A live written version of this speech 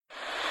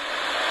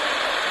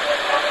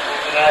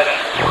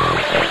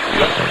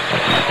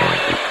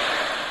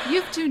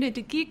You've tuned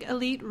into Geek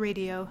Elite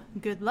Radio.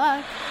 Good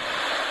luck.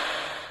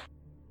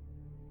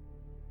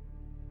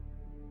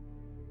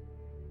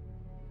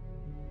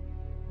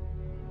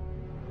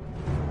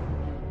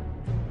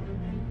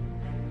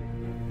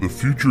 The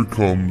future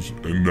comes,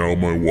 and now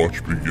my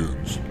watch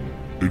begins.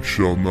 It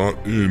shall not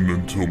end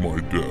until my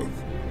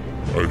death.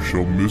 I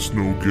shall miss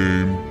no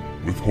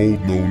game,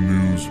 withhold no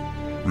news,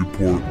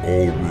 report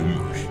all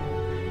rumors.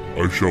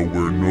 I shall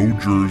wear no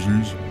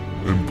jerseys,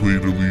 and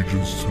plead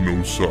allegiance to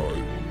no side.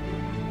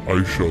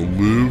 I shall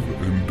live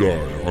and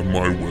die on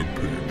my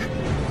webpage.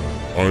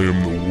 I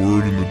am the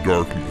word in the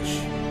darkness.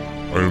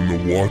 I am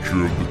the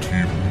watcher of the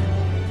TV.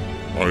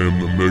 I am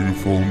the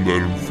megaphone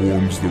that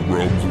informs the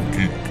realms of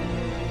geek.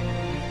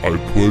 I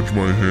pledge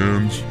my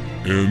hands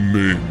and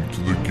name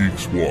to the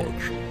Geeks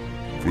Watch,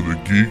 for the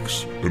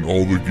geeks and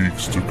all the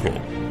geeks to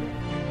come.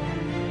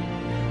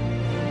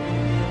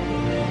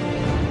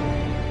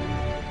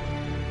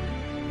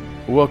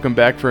 Welcome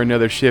back for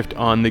another shift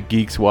on the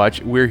Geeks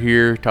Watch. We're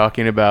here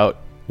talking about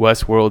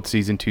Westworld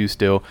Season 2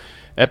 still.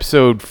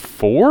 Episode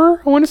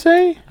 4, I want to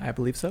say? I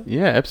believe so.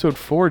 Yeah, episode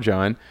 4,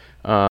 John.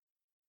 The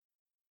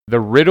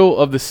Riddle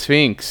of the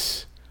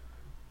Sphinx.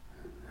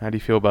 How do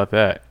you feel about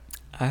that?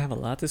 I have a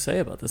lot to say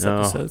about this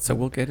episode, so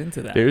we'll get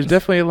into that. There's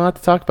definitely a lot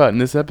to talk about in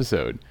this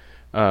episode.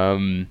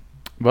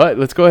 But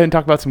let's go ahead and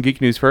talk about some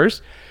geek news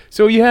first.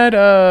 So you had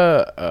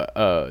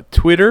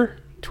tweeter.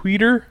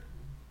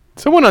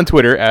 Someone on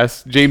Twitter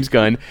asked James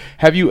Gunn,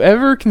 have you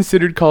ever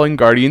considered calling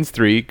Guardians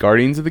 3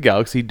 Guardians of the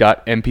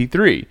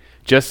Galaxy.mp3?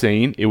 Just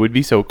saying, it would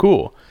be so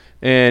cool.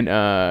 And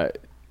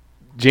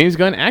James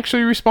Gunn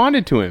actually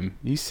responded to him.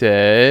 He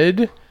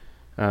said,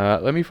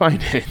 let me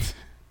find it.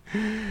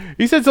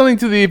 He said something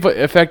to the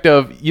effect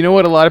of, you know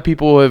what, a lot of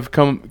people have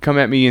come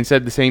at me and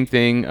said the same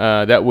thing.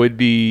 That would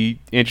be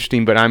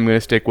interesting, but I'm going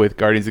to stick with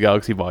Guardians of the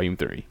Galaxy Volume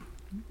 3.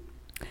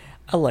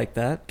 I like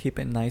that. Keep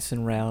it nice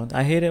and round.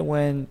 I hate it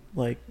when,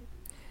 like,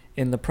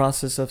 in the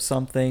process of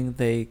something,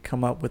 they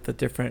come up with a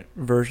different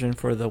version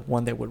for the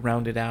one that would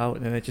round it out,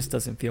 and it just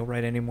doesn't feel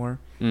right anymore.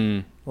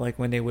 Like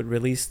when they would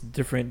release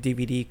different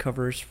DVD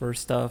covers for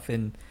stuff,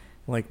 and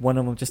like one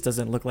of them just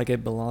doesn't look like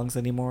it belongs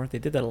anymore. They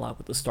did that a lot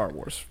with the Star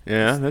Wars.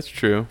 Yeah, that's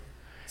true.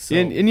 So,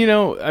 and you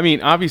know, I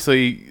mean,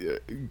 obviously,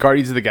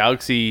 Guardians of the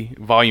Galaxy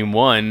Volume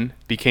 1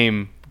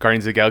 became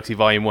Guardians of the Galaxy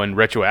Volume 1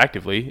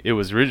 retroactively. It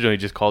was originally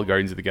just called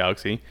Guardians of the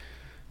Galaxy.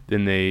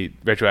 Then they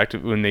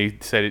when they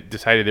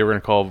decided they were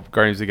going to call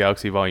Guardians of the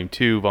Galaxy Volume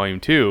 2 Volume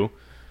 2,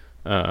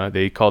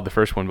 they called the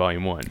first one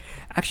Volume 1.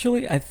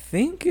 Actually, I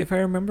think, if I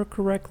remember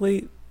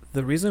correctly,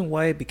 the reason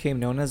why it became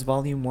known as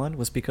Volume 1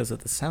 was because of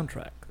the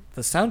soundtrack.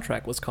 The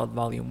soundtrack was called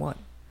Volume 1.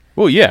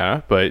 Well,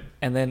 yeah, but...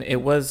 And then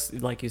it was,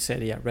 like you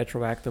said,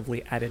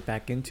 retroactively added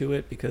back into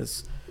it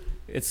because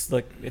it's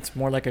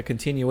more like a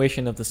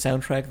continuation of the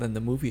soundtrack than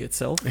the movie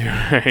itself.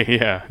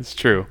 Yeah, it's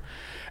true.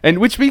 And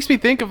which makes me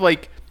think of,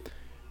 like,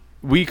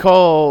 we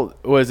call,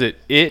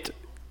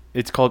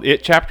 it's called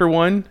It Chapter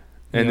 1,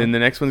 and then the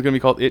next one's going to be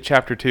called It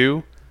Chapter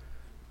 2.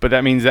 But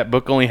that means that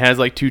book only has,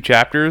 like, 2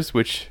 chapters,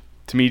 which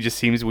to me just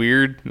seems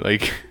weird.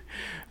 Like...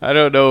 I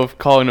don't know if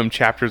calling them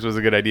chapters was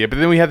a good idea. But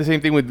then we have the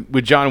same thing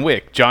with John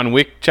Wick. John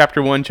Wick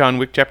Chapter 1, John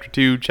Wick Chapter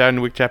 2,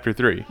 John Wick Chapter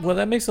 3. Well,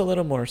 that makes a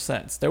little more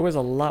sense. There was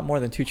a lot more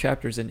than 2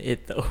 chapters in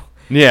It, though.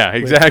 Yeah,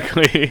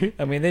 exactly.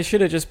 I mean, they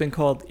should have just been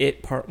called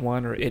It Part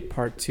 1 or It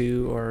Part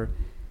 2, or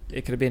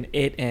it could have been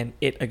It and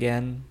It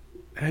Again.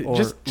 Or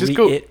just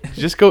go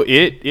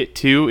It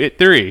 2, It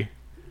 3.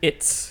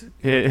 It's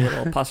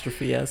little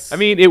apostrophe S. I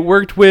mean, it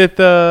worked with...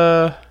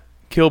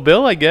 Kill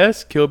Bill, I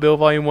guess. Kill Bill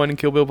Volume 1 and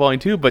Kill Bill Volume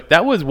 2. But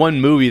that was one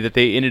movie that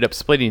they ended up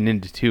splitting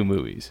into 2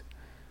 movies.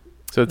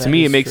 So to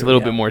me, it makes a little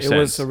bit more sense. It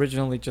was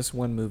originally just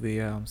one movie,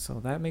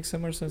 so that makes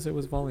more sense. It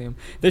was volume.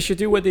 They should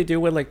do what they do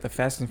with like the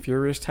Fast and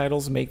Furious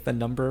titles, make the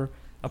number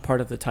a part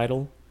of the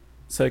title.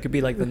 So it could be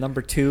like the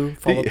number 2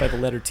 followed by the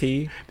letter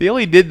T. They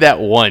only did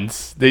that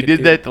once. They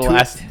did that the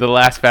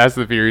last Fast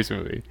and the Furious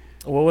movie.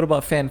 Well, what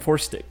about Fan Four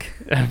Stick?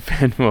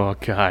 Oh,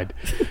 God.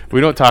 We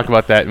don't talk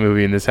about that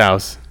movie in this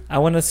house. I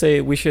want to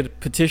say we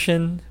should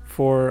petition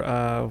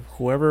for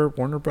whoever,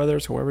 Warner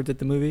Brothers, whoever did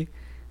the movie,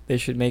 they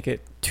should make it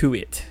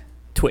Twit.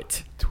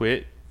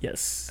 Twit?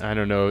 Yes. I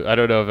don't know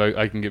if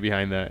I can get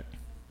behind that.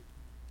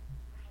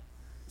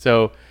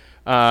 So,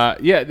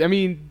 yeah, I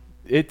mean,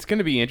 it's going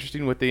to be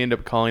interesting what they end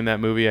up calling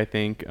that movie, I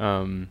think.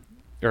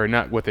 Or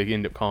not what they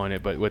end up calling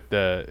it, but what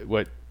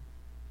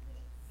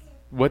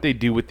they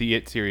do with the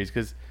It series.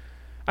 Because,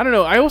 I don't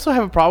know, I also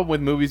have a problem with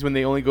movies when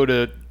they only go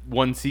to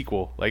one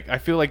sequel. Like, I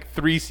feel like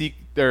 2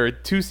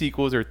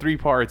 sequels or 3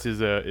 parts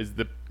is a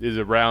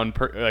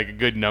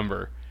good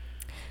number.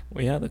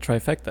 Well, yeah, the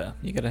trifecta.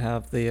 You got to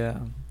have the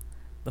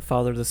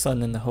Father, the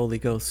Son, and the Holy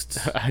Ghost.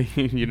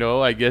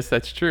 I guess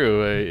that's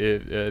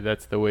true.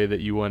 That's the way that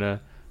you want to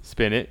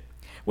spin it.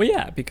 Well,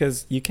 yeah,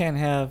 because you can't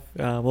have.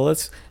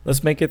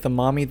 Let's make it the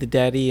mommy, the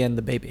daddy, and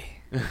the baby.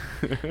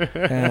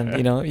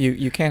 And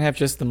you can't have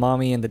just the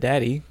mommy and the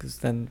daddy, because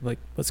then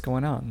what's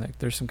going on? Like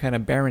there's some kind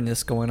of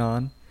barrenness going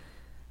on.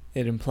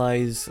 It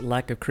implies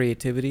lack of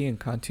creativity and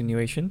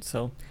continuation.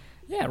 So,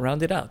 yeah,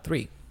 round it out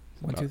 3.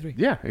 1, 2, 3.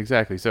 Yeah,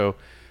 exactly. So,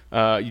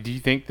 do you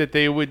think that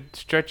they would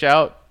stretch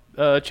out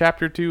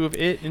chapter 2 of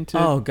It into?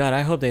 Oh God,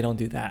 I hope they don't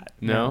do that.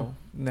 No?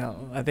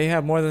 No. They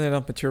have more than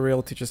enough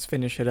material to just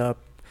finish it up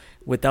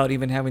without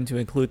even having to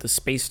include the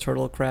space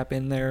turtle crap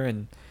in there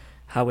and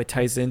how it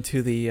ties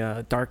into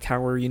the Dark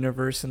Tower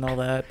universe and all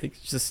that.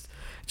 Just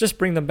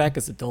bring them back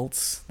as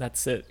adults.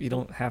 That's it. You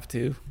don't have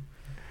to.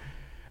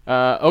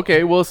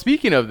 Okay, well,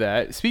 speaking of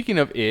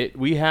It,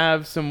 we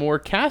have some more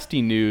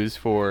casting news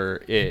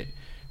for It.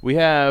 We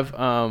have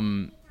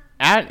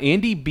at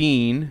Andy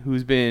Bean,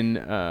 who's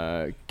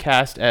been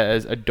cast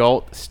as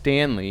adult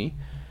Stanley.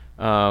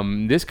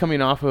 This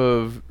coming off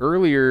of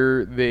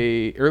earlier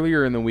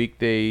in the week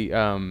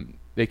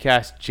they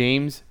cast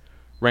James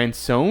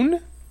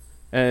Ransone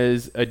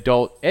as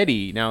adult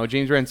Eddie. Now,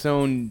 James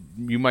Ransone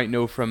you might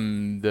know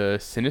from the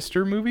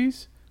Sinister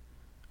movies.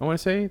 I want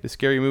to say the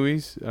scary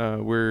movies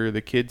where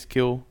the kids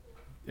kill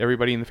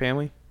everybody in the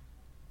family.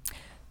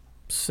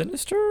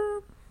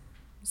 Sinister?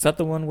 Is that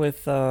the one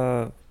with?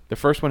 The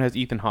first one has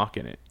Ethan Hawke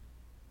in it.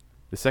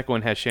 The second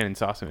one has Shannon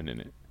Sossamon in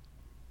it.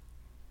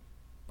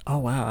 Oh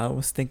wow, I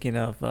was thinking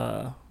of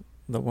the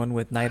one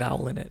with Night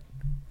Owl in it.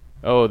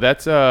 Oh,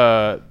 that's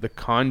The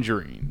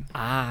Conjuring.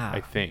 Ah,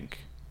 I think.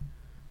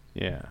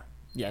 Yeah.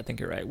 Yeah, I think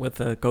you're right. With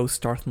the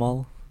ghost Darth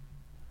Maul.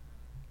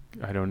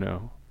 I don't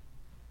know.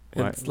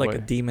 It's like a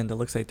demon that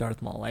looks like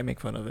Darth Maul. I make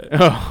fun of it.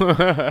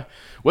 Oh.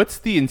 What's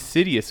the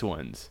Insidious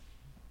ones?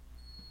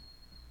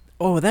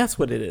 Oh, that's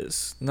what it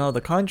is. No,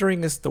 The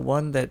Conjuring is the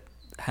one that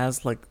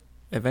has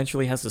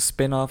eventually has a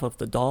spin-off of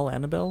the doll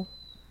Annabelle.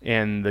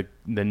 And the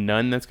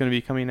nun that's going to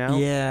be coming out?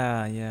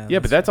 Yeah. Yeah,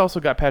 but that's also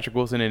got Patrick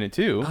Wilson in it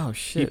too. Oh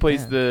shit. He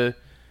plays man.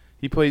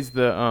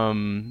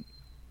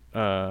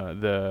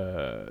 the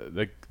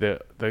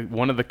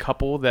one of the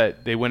couple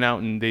that they went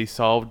out and they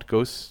solved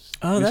ghost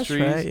mysteries. That's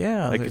right.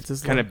 Yeah. Like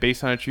it's kind of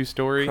based on a true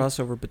story.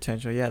 Crossover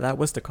potential. Yeah, that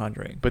was The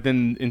Conjuring. But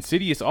then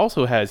Insidious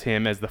also has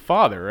him as the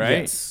father, right?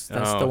 Yes,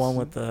 that's the one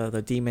with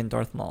the demon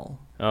Darth Maul.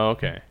 Oh,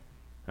 okay.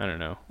 I don't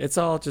know. It's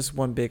all just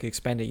one big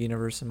expanded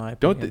universe in my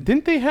opinion.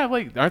 Didn't they have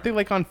aren't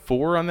they on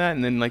 4 on that,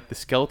 and then the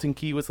Skeleton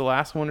Key was the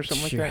last one or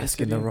something like that? You're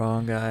asking the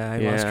wrong guy. I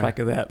lost track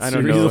of that. I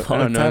don't know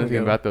anything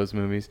about those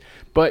movies.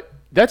 But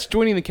that's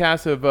joining the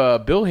cast of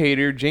Bill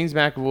Hader, James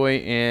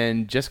McAvoy,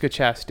 and Jessica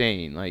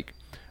Chastain.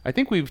 I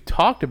think we've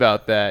talked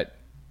about that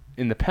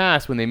in the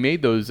past when they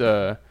made those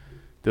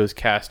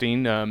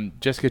casting.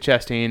 Jessica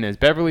Chastain as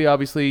Beverly,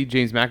 obviously.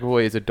 James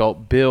McAvoy as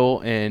adult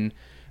Bill, and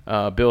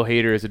Bill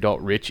Hader as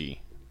adult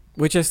Richie.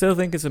 Which I still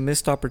think is a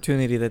missed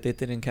opportunity that they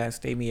didn't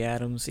cast Amy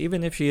Adams,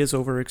 even if she is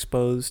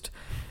overexposed.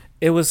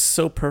 It was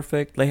so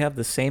perfect. They have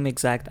the same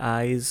exact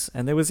eyes.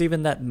 And there was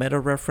even that meta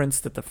reference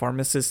that the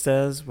pharmacist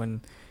says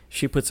when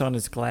she puts on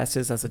his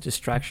glasses as a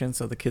distraction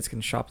so the kids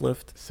can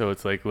shoplift. So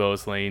it's like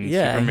Lois Lane.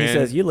 Yeah, Superman. and he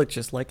says, "You look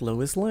just like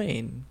Lois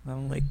Lane."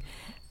 I'm like,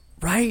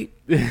 right?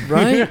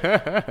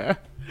 Right?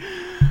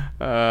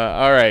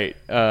 All right.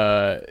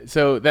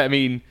 So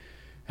that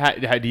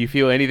how do you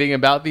feel anything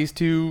about these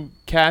two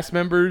cast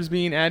members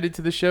being added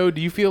to the show? Do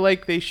you feel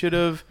like they should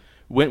have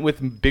went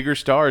with bigger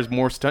stars,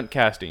 more stunt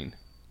casting?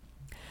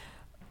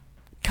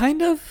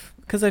 Kind of,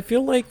 because I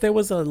feel like there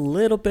was a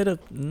little bit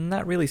of,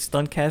 not really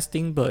stunt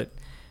casting, but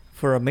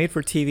for a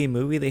made-for-TV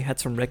movie, they had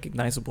some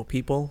recognizable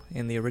people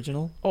in the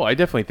original. Oh, I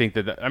definitely think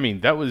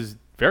that was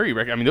very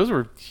those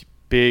were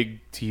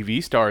big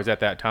TV stars at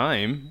that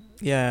time.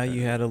 Yeah,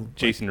 you had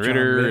Jason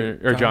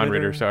Ritter, John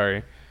Ritter,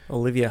 sorry.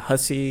 Olivia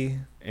Hussey.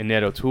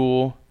 Annette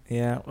O'Toole.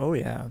 Yeah. Oh,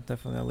 yeah.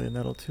 Definitely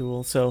Annette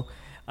O'Toole. So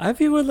I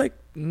feel like,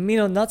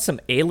 not some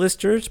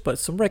A-listers, but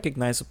some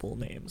recognizable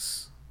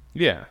names.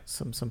 Yeah.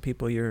 Some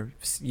people you're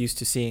used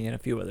to seeing in a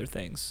few other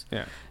things.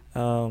 Yeah.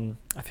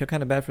 I feel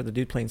kind of bad for the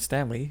dude playing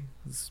Stanley.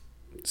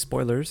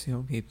 Spoilers,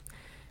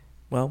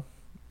 well,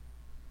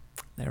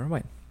 never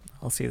mind.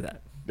 I'll see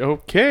that.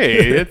 Okay.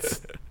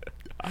 It's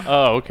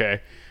oh,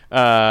 okay.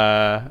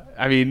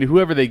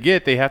 Whoever they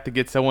get, they have to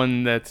get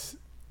someone that's.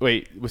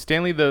 Wait, was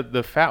Stanley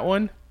the fat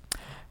one?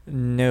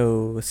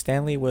 No,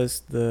 Stanley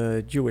was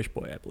the Jewish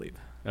boy, I believe.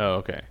 Oh,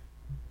 okay.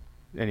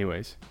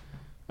 Anyways.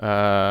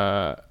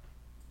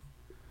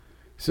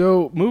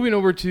 So, moving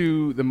over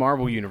to the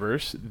Marvel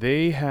Universe,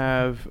 they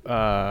have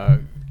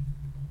hired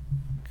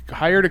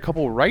a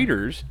couple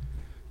writers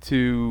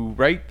to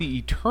write the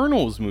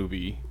Eternals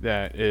movie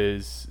that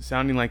is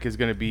sounding like is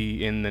going to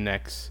be in the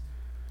next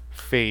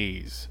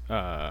phase.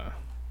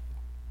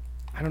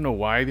 I don't know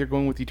why they're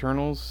going with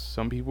Eternals.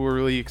 Some people were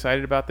really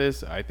excited about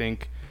this. I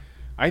think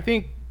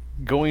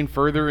going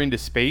further into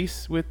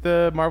space with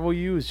the Marvel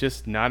U is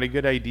just not a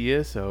good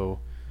idea. So,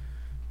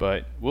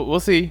 but we'll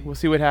see. We'll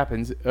see what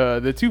happens.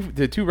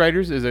 The two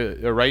writers is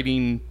a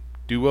writing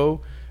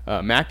duo,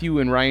 Matthew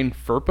and Ryan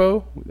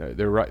Firpo.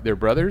 They're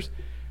brothers.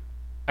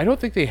 I don't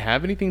think they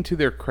have anything to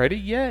their credit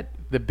yet.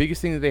 The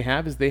biggest thing that they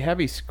have is they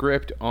have a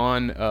script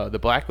on the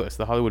Blacklist,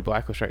 the Hollywood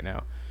Blacklist right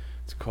now.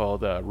 It's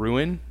called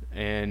Ruin,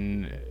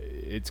 and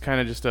it's kind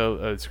of just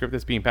a script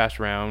that's being passed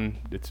around.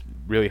 It's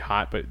really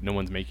hot, but no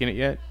one's making it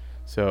yet.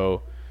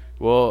 So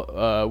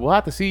we'll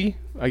have to see,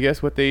 I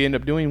guess, what they end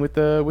up doing with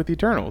the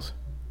Eternals.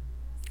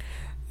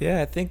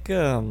 Yeah, I think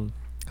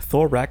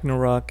Thor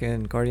Ragnarok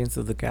and Guardians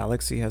of the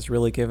Galaxy has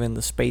really given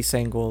the space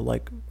angle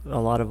like a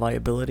lot of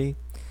viability.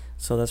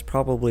 So that's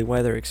probably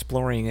why they're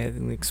exploring it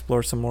and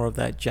explore some more of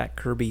that Jack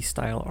Kirby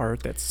style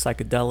art that's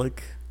psychedelic.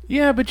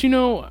 Yeah, but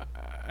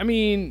I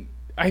mean,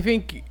 I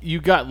think you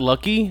got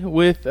lucky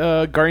with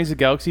Guardians of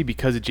the Galaxy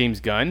because of James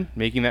Gunn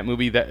making that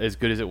movie that as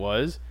good as it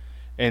was,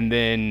 and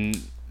then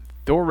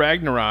Thor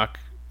Ragnarok,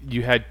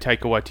 you had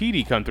Taika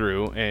Waititi come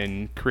through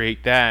and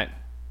create that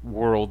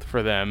world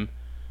for them,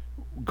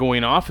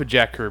 going off of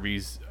Jack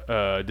Kirby's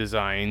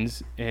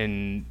designs,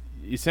 and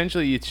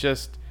essentially it's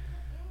just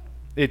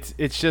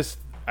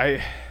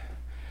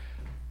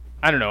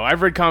I don't know.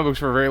 I've read comic books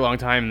for a very long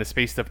time, and the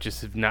space stuff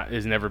just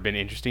has never been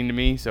interesting to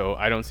me. So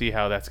I don't see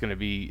how that's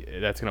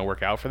gonna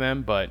work out for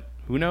them. But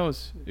who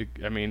knows?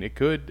 It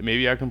could.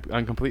 Maybe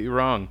I'm completely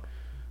wrong.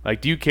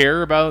 Like, do you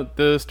care about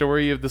the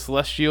story of the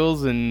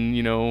Celestials and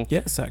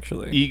Yes,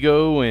 actually.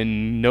 Ego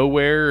and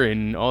Nowhere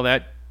and all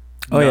that?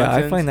 Oh yeah, I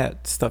nonsense? find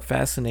that stuff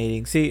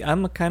fascinating. See,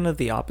 I'm kind of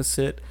the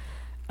opposite.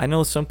 I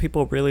know some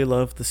people really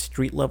love the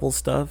street level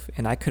stuff,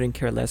 and I couldn't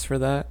care less for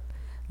that.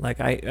 Like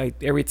I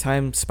every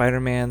time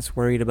Spider-Man's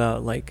worried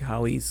about like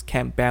how he's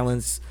can't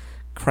balance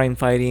crime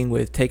fighting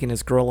with taking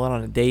his girl out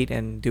on a date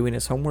and doing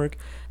his homework,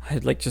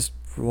 I'd like just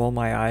roll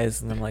my eyes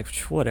and I'm like,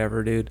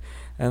 whatever, dude.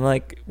 And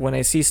like when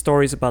I see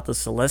stories about the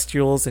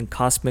Celestials and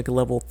cosmic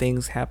level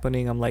things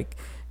happening, I'm like,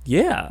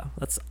 yeah,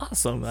 that's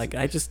awesome. Like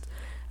I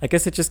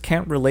guess it just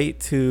can't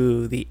relate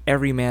to the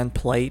everyman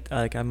plight.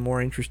 Like I'm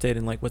more interested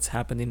in like what's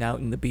happening out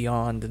in the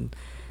beyond and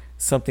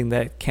something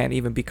that can't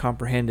even be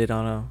comprehended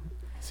on a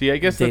I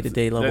guess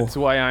day-to-day level. That's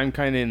why I'm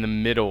kind of in the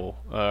middle.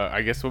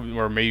 I guess,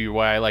 or maybe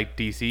why I like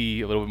DC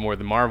a little bit more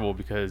than Marvel,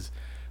 because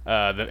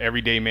the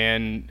everyday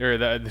man or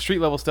the street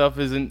level stuff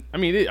isn't. I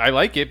mean, I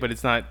like it, but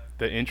it's not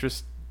the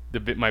interest.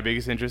 My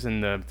biggest interest in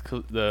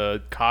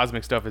the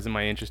cosmic stuff isn't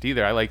my interest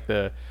either. I like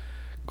the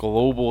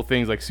global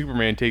things like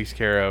Superman takes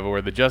care of,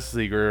 or the Justice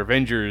League or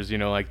Avengers.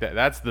 Like that.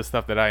 That's the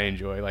stuff that I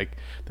enjoy. Like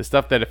the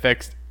stuff that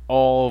affects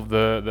all of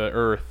the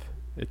Earth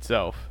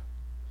itself.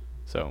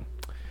 So.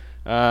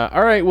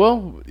 All right.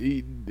 Well,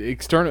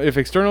 if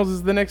Externals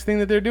is the next thing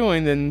that they're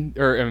doing, then,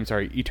 or I'm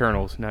sorry,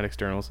 Eternals, not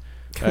Externals.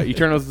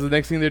 Eternals is the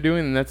next thing they're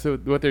doing, and that's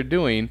what they're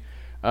doing.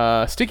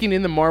 Sticking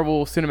in the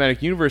Marvel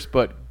Cinematic Universe,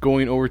 but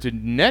going over to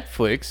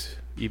Netflix,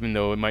 even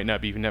though it might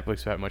not be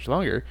Netflix for that much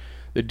longer.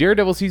 The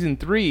Daredevil season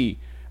 3.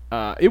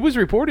 It was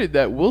reported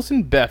that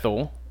Wilson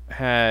Bethel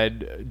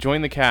had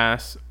joined the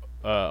cast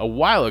a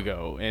while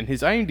ago, and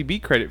his IMDb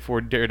credit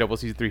for Daredevil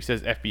season 3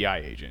 says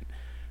FBI agent.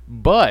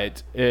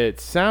 But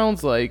it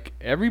sounds like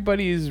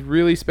everybody is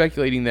really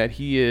speculating that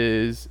he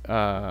is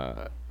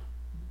Bullseye.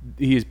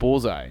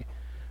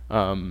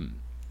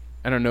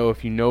 I don't know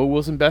if you know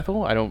Wilson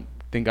Bethel. I don't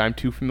think I'm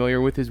too familiar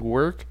with his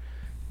work,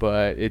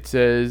 but it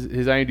says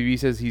his IMDb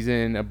says he's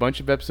in a bunch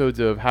of episodes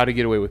of How to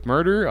Get Away with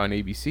Murder on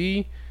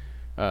ABC.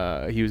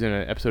 He was in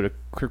an episode of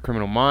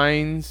Criminal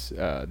Minds,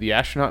 The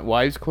Astronaut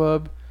Wives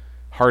Club,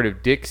 Heart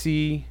of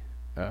Dixie,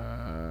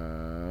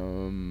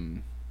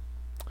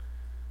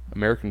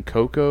 American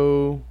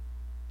Coco,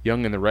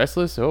 Young and the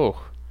Restless. Oh,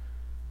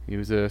 he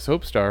was a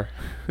soap star.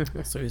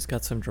 So he's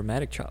got some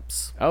dramatic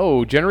chops.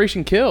 Oh,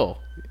 Generation Kill.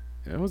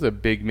 That was a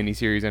big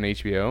miniseries on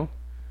HBO.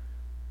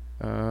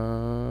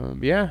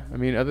 Yeah, I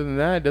mean, other than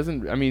that,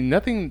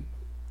 nothing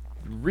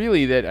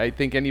really that I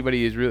think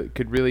anybody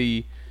could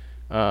really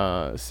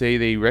say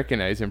they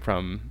recognize him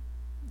from,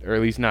 or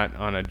at least not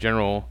on a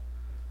general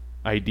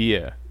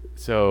idea.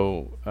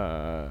 So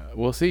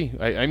we'll see.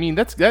 I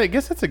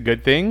guess that's a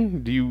good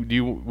thing.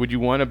 Would you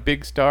want a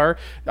big star?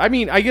 I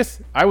mean, I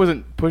guess I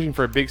wasn't pushing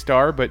for a big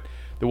star, but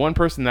the one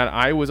person that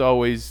I was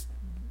always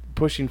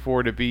pushing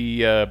for to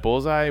be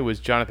Bullseye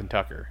was Jonathan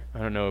Tucker. I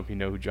don't know if you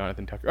know who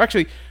Jonathan Tucker.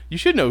 Actually, you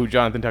should know who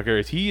Jonathan Tucker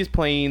is. He is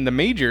playing the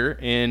Major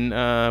in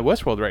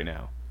Westworld right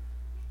now.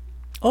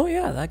 Oh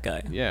yeah, that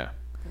guy. Yeah.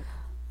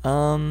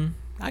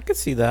 I could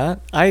see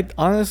that. I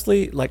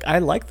honestly I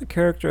like the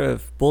character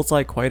of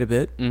Bullseye quite a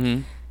bit.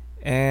 Mm-hmm.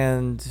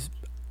 And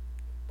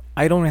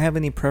I don't have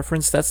any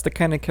preference. That's the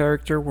kind of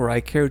character where I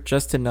care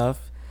just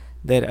enough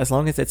that as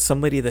long as it's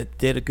somebody that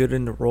did a good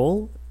in the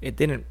role, it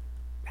didn't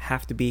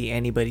have to be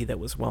anybody that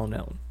was well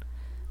known.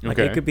 Like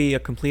Okay. It could be a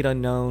complete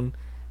unknown,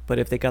 but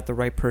if they got the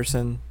right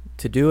person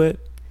to do it,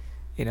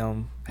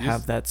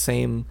 have that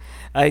same.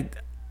 I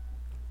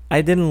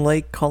didn't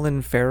like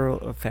Colin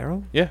Farrell.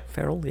 Farrell? Yeah.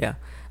 Farrell. Yeah.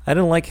 I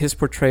didn't like his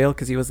portrayal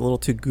because he was a little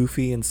too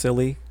goofy and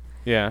silly.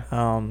 Yeah.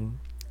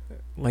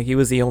 Like he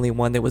was the only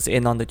one that was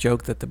in on the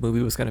joke that the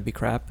movie was going to be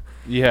crap.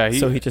 Yeah.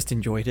 So he just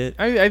enjoyed it.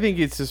 I think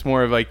it's just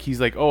more of like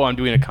he's like, oh, I'm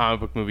doing a comic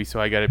book movie, so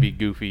I got to be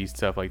goofy,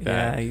 stuff like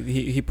that. Yeah,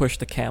 he pushed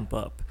the camp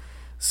up.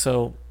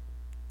 So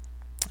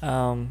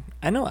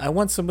I know I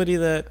want somebody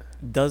that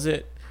does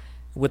it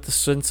with a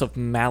sense of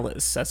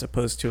malice as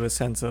opposed to a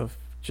sense of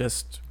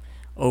just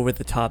over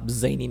the top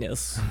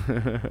zaniness.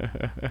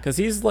 Because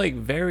he's like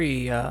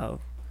very I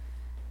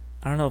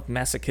don't know if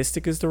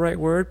masochistic is the right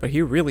word, but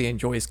he really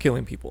enjoys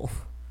killing people.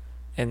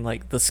 And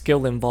like the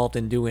skill involved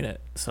in doing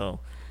it. So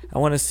I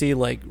want to see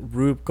like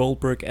Rube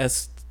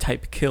Goldberg-esque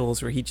type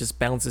kills where he just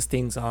bounces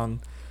things on,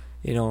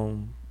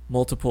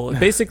 multiple.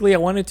 Basically, I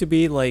want it to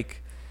be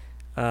like,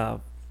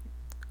 what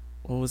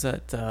was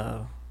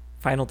that?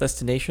 Final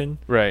Destination.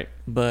 Right.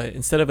 But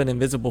instead of an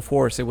invisible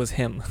force, it was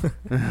him.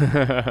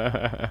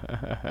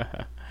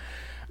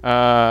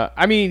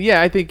 I mean,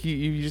 yeah, I think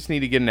you just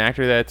need to get an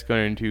actor that's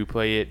going to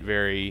play it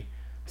very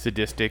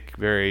sadistic,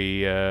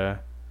 very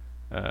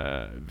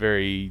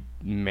very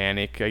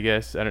manic, I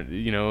guess. I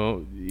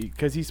don't,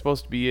 because he's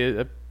supposed to be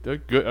a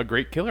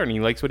great killer, and he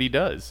likes what he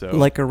does. So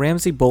like a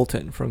Ramsay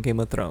Bolton from Game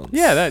of Thrones.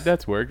 Yeah,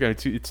 that's work.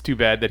 It's too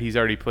bad that he's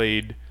already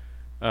played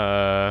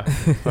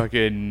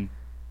fucking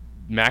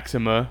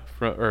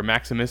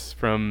Maximus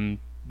from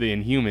the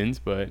Inhumans,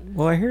 but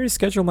well, I hear his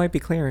schedule might be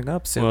clearing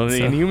up soon. Well, the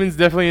Inhumans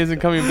definitely isn't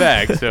coming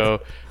back.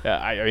 So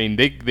I mean,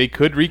 they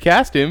could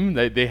recast him.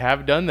 They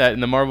have done that in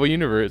the Marvel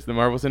universe, the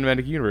Marvel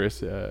Cinematic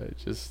Universe.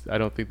 Just I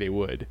don't think they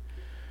would.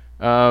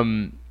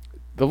 The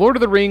Lord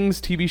of the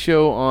Rings TV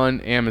show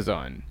on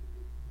Amazon.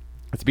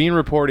 It's being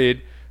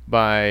reported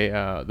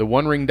by the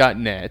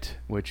OneRing.net,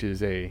 which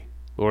is a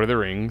Lord of the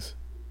Rings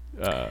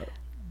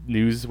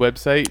news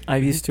website. I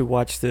used to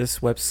watch this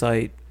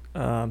website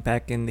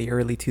back in the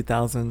early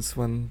 2000s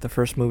when the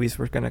first movies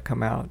were going to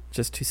come out,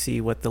 just to see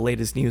what the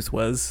latest news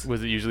was.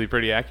 Was it usually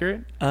pretty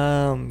accurate?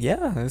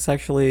 Yeah, it's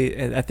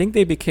actually, I think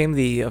they became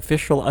the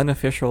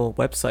unofficial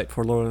website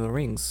for Lord of the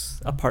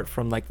Rings, apart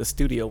from like the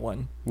studio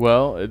one.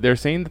 Well, they're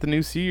saying that the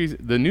new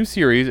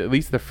series, at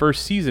least the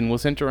first season, will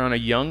center around a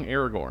young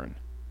Aragorn.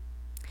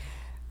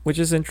 Which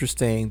is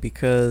interesting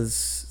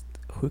because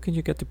who can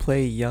you get to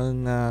play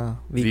young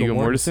Viggo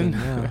Mortensen?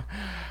 Yeah.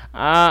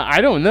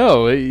 I don't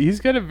know. He's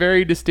got a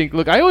very distinct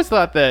look. I always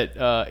thought that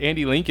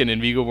Andy Lincoln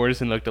and Viggo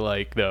Mortensen looked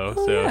alike, though.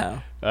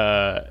 Yeah.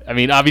 I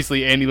mean,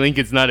 obviously, Andy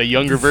Lincoln's not a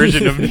younger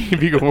version of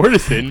Viggo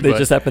Mortensen. They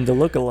just happen to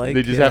look alike.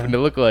 They just happen to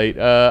look alike.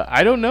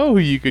 I don't know who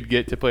you could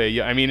get to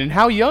play I mean, and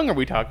how young are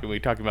we talking? Are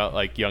we talking about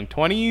like young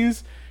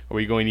 20s? Are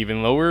we going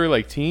even lower,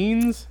 like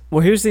teens? Well,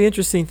 here's the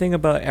interesting thing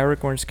about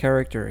Aragorn's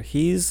character.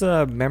 He's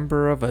a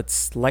member of a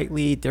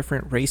slightly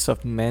different race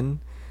of men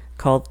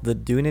called the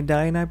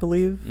Dunedain, I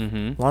believe.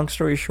 Mm-hmm. Long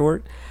story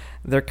short,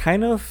 they're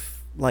kind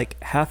of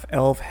like half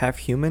elf, half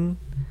human.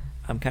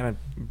 I'm kind of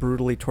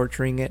brutally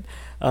torturing it.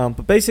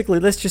 But basically,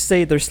 let's just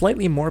say they're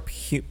slightly more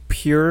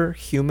pure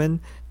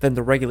human than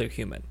the regular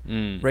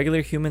human.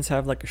 Regular humans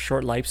have like a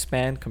short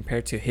lifespan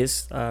compared to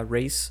his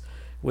race,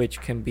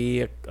 which can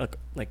be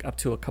like up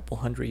to a couple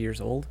hundred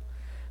years old.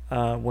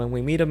 When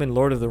we meet him in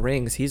Lord of the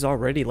Rings, he's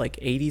already like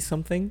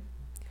 80-something.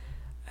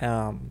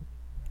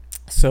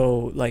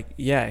 So, like,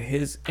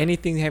 yeah,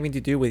 anything having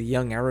to do with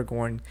young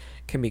Aragorn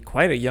can be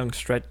quite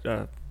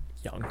a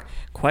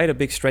quite a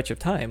big stretch of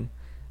time,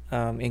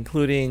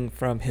 including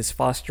from his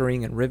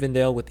fostering in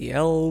Rivendell with the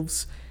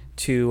elves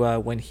to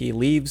when he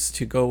leaves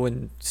to go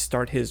and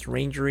start his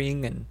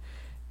rangering and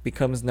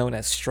becomes known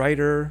as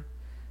Strider.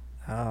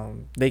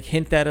 They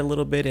hint at a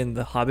little bit in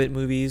the Hobbit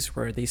movies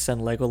where they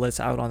send Legolas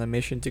out on a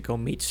mission to go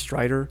meet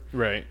Strider.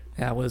 Right.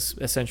 That was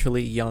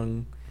essentially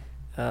young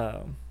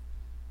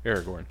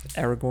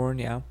Aragorn,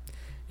 yeah.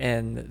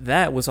 And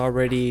that was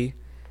already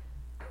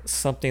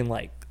something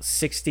like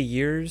 60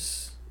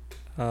 years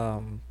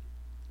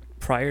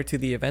prior to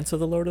the events of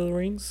the Lord of the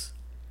Rings.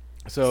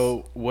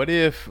 So what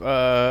if,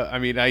 I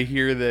mean, I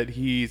hear that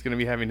he's going to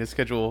be having his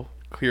schedule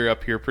clear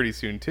up here pretty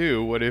soon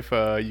too. What if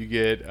you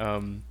get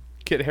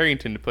Kit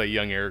Harington to play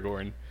young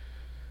Aragorn?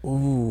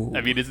 Ooh.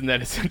 I mean, isn't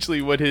that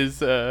essentially what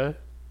his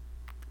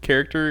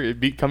character,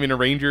 becoming a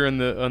ranger on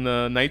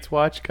the Night's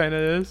Watch, kind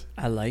of is?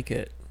 I like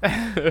it.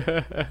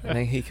 And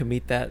then he can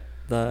meet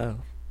the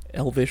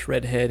elvish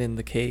redhead in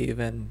the cave,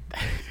 and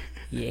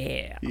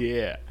yeah.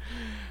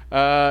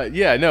 I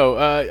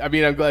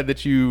mean, I'm glad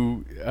that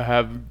you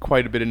have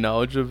quite a bit of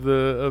knowledge of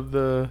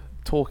the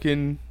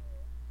Tolkien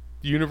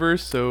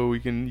universe, so you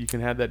can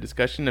have that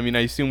discussion. I mean, I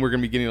assume we're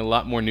going to be getting a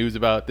lot more news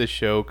about this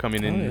show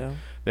coming in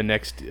the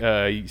next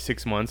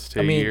 6 months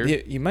to a year.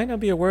 You might not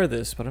be aware of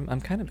this, but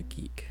I'm kind of a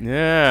geek.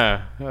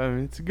 Yeah,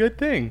 it's a good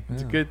thing.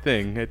 It's a good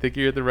thing. I think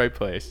you're at the right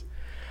place.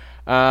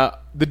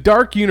 The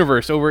Dark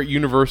Universe over at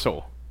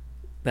Universal.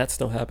 That's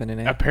still happening,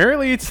 eh?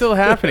 Apparently it's still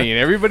happening.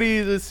 Everybody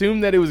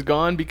assumed that it was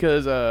gone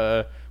because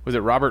was it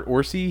Robert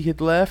Orsi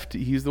had left?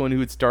 He's the one who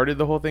had started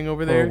the whole thing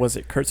over there. Or was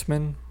it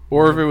Kurtzman?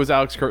 Or if it was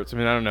Alex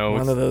Kurtzman, I don't know.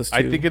 One of those two.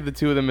 I think of the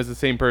two of them as the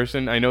same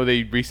person. I know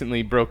they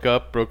recently broke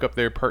up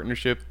their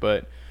partnership,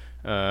 but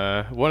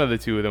one of the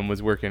two of them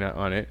was working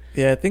on it.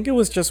 Yeah, I think it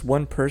was just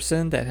one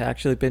person that had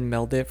actually been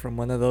melded from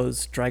one of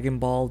those Dragon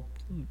Ball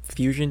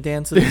fusion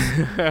dances.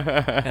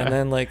 And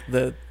then like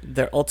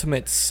their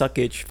ultimate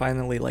suckage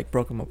finally like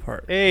broke them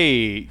apart.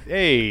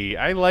 Hey,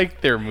 I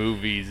like their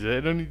movies.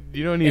 You don't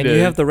need and to.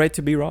 You have the right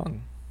to be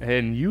wrong.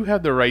 And you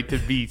have the right to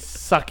be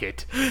suck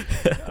it.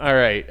 All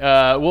right.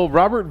 Well,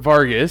 Robert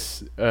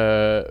Vargas,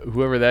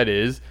 whoever that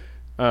is,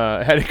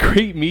 had a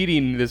great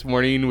meeting this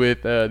morning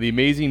with the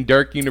amazing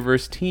Dark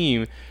Universe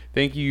team.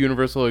 Thank you,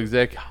 Universal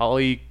exec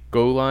Holly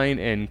Goline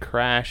and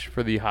Crash,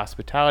 for the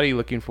hospitality.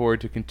 Looking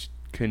forward to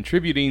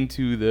contributing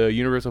to the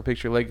Universal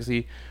Picture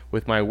legacy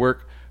with my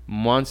work.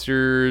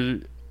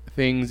 monster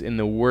things in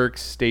the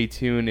works. Stay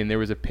tuned. And there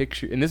was a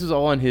picture, and this was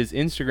all on his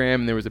Instagram,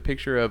 and there was a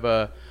picture of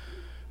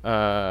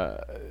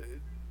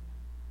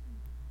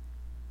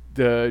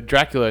the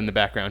Dracula in the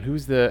background.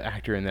 Who's the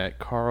actor in that?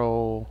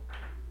 Carl...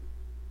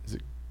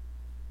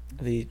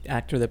 The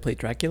actor that played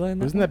Dracula in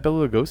that Wasn't one? that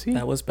Bela Lugosi?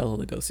 That was Bela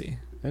Lugosi.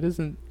 That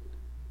doesn't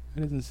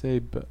say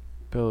Bela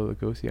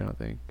Lugosi, I don't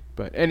think.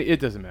 But and it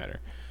doesn't matter.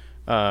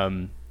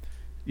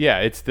 Yeah,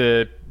 it's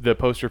the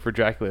poster for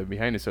Dracula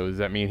behind us. So does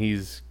that mean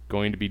he's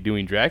going to be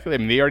doing Dracula? I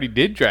mean, they already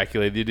did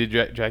Dracula. They did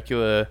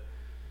Dracula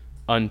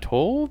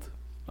Untold,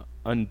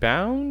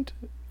 Unbound,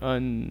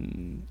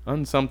 un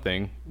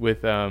something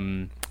with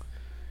the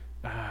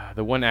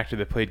one actor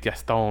that played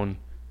Gaston.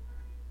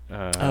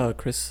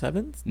 Chris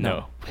Evans?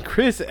 No.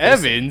 Chris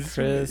Evans?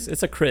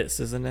 It's a Chris,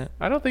 isn't it?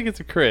 I don't think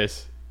it's a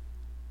Chris.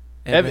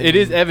 Evan. It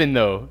is Evan,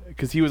 though,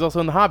 because he was also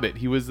in The Hobbit.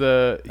 He was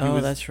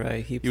that's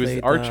right. He was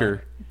played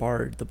Archer.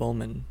 Bard, the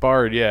bowman.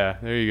 Bard, yeah.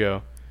 There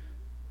you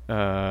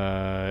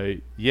go.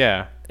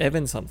 Yeah.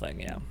 Evan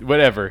something, yeah.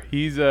 Whatever.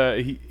 He's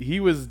he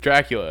was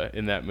Dracula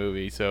in that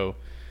movie, so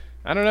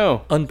I don't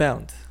know.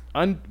 Unbound.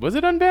 Was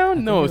it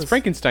Unbound? No, it was was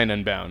Frankenstein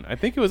Unbound. I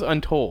think it was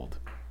Untold.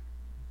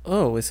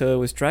 Oh, so it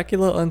was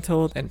Dracula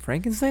Untold and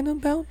Frankenstein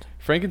Unbound?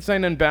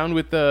 Frankenstein Unbound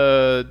with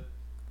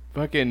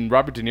fucking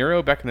Robert De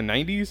Niro back in the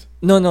 90s?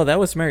 No, that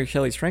was Mary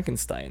Shelley's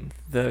Frankenstein.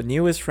 The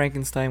newest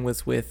Frankenstein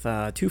was with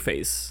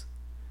Two-Face.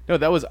 No,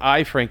 that was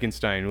I,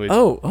 Frankenstein with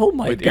Oh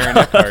my with god. Aaron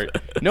Eckhart.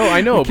 No,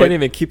 I know, You but can't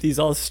even keep these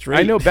all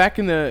straight. I know back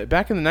in the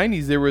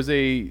 90s there was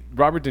a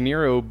Robert De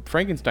Niro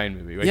Frankenstein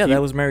movie. Like yeah,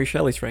 that was Mary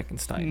Shelley's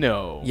Frankenstein.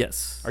 No.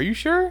 Yes. Are you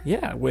sure?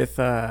 Yeah, with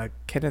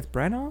Kenneth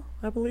Branagh,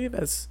 I believe,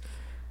 or As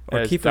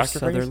Kiefer Dr.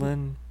 Frankenstein?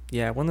 Sutherland.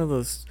 Yeah, one of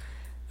those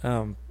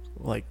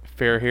like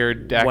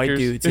Fair-haired actors. white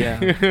dudes, yeah.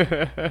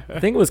 I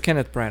think it was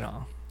Kenneth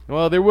Branagh.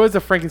 Well, there was a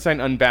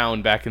Frankenstein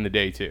Unbound back in the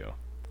day too.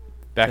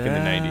 Back in the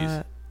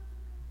 90s.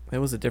 It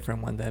was a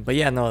different one then. But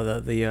yeah, no,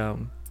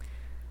 the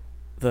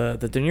De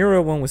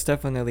Niro one was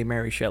definitely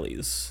Mary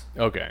Shelley's.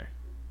 Okay.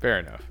 Fair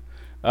enough.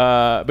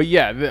 But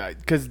yeah,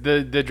 because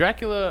the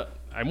Dracula,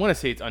 I want to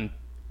say it's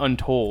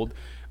Untold,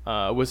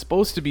 was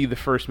supposed to be the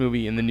first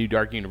movie in the new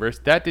Dark Universe.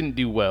 That didn't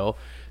do well.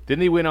 Then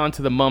they went on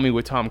to The Mummy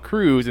with Tom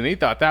Cruise, and they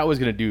thought that was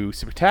going to do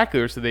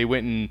spectacular, so they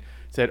went and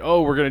said,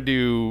 oh, we're going to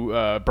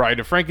do Bride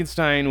of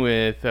Frankenstein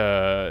with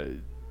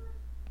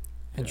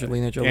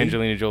Angelina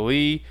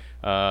Jolie.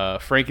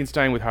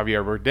 Frankenstein with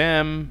Javier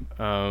Bardem.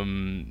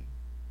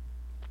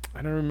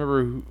 I don't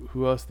remember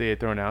who else they had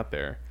thrown out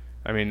there.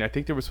 I mean, I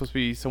think there was supposed to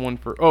be someone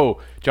for...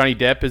 Oh, Johnny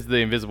Depp is the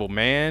Invisible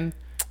Man.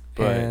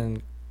 But,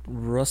 and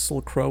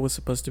Russell Crowe was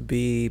supposed to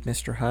be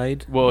Mr.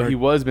 Hyde. Well, he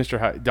was Mr.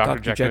 Hyde, Dr.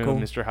 Dr. Jekyll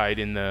and Jekyll. Mr. Hyde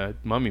in the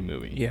Mummy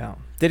movie. Yeah.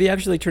 Did he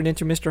actually turn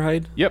into Mr.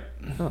 Hyde?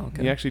 Yep. Oh,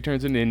 okay. He actually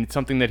turns in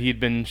something that he'd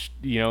been,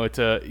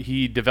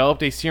 he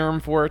developed a serum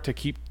for it to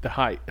keep the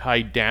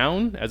Hyde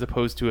down, as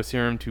opposed to a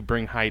serum to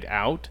bring Hyde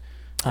out.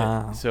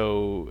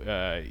 So,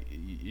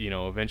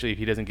 eventually if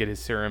he doesn't get his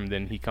serum,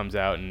 then he comes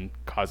out and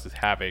causes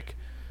havoc.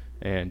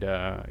 And,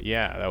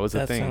 that was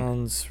a thing. That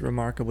sounds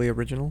remarkably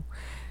original.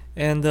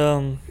 And,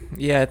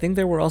 I think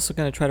they were also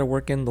going to try to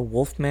work in the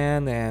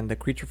Wolfman and the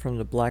Creature from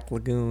the Black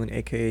Lagoon,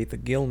 a.k.a. the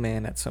Gill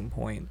Man, at some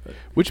point. But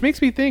which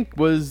makes me think,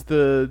 was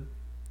the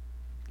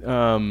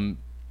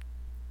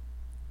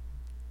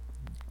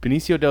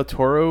Benicio del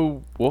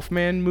Toro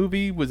Wolfman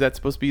movie, was that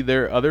supposed to be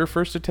their other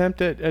first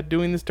attempt at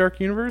doing this Dark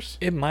Universe?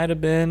 it might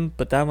have been,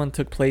 but that one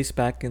took place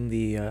back in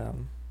the,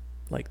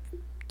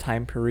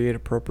 time period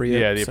appropriate.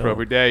 Yeah, the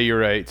appropriate. Yeah, you're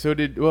right. So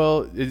did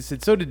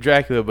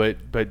Dracula,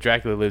 but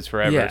Dracula lives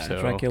forever. Yeah, so.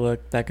 Dracula,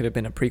 that could have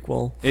been a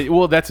prequel.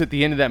 That's at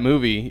the end of that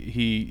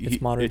movie. It's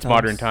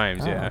modern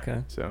times. Oh, Yeah.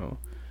 okay. So,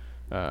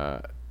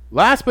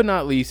 last but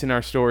not least in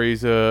our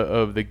stories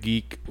of the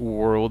geek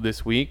world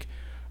this week,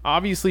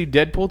 obviously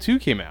Deadpool 2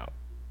 came out.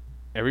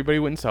 Everybody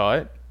went and saw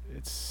it.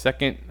 It's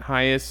second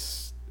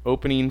highest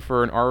opening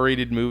for an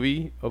R-rated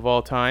movie of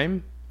all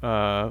time,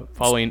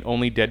 following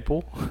only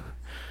Deadpool.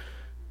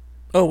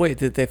 Oh wait,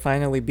 did they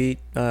finally beat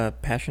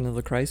Passion of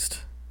the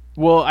Christ?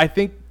 Well, I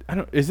think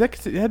that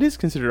is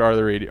considered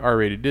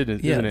R-rated,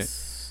 isn't it?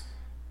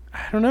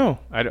 I don't know.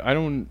 I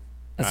don't.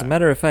 As a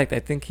matter of fact, I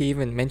think he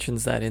even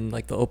mentions that in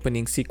like the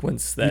opening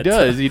sequence. That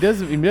he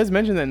does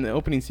mention that in the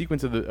opening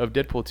sequence of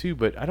Deadpool 2,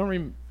 but I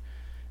don't.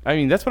 I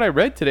mean, that's what I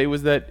read today,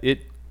 was that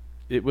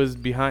it was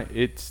behind.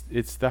 It's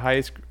the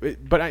highest,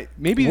 but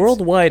maybe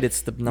worldwide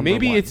it's the number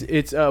maybe one.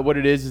 it's what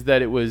it is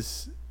that it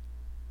was.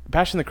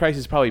 Passion of the Christ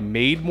has probably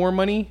made more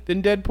money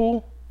than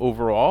Deadpool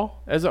overall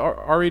as an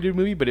R-rated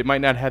movie, but it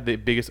might not have the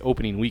biggest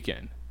opening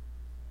weekend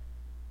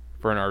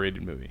for an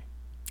R-rated movie.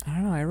 I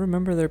don't know. I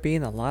remember there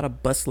being a lot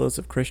of busloads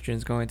of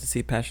Christians going to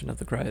see Passion of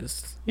the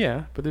Christ.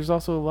 Yeah, but there's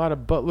also a lot of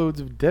buttloads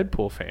of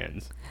Deadpool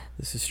fans.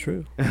 This is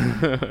true.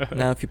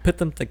 Now, if you put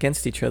them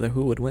against each other,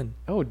 who would win?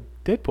 Oh,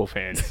 Deadpool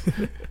fans.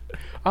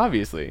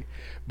 Obviously.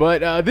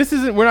 But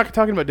we're not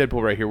talking about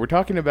Deadpool right here. We're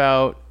talking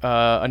about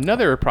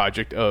another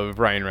project of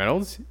Ryan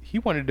Reynolds. He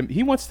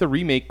wants to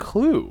remake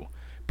Clue,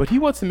 but he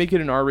wants to make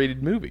it an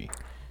R-rated movie.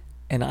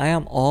 and I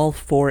am all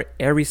for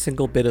every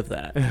single bit of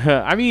that.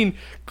 I mean,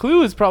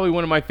 Clue is probably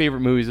one of my favorite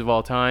movies of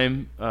all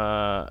time.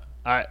 And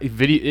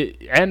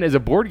as a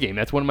board game,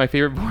 that's one of my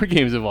favorite board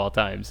games of all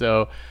time.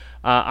 So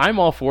I'm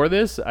all for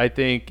this. I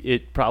think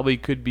it probably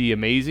could be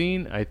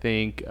amazing. I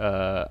think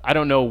I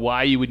don't know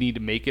why you would need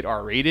to make it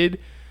R-rated.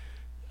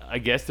 I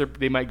guess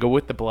they might go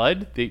with the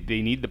blood. They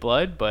need the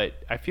blood,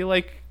 but I feel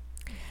like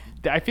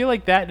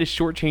that is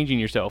shortchanging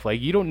yourself.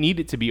 Like, you don't need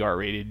it to be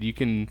R-rated. You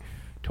can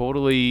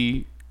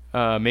totally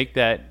make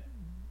that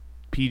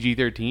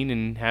PG-13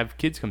 and have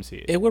kids come see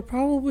it. It would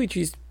probably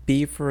just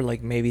be for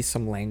like maybe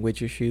some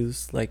language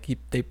issues. Like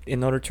they,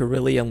 in order to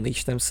really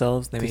unleash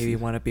themselves, they maybe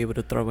want to be able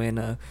to throw in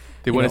a.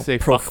 They want to say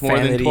fuck more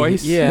than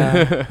twice.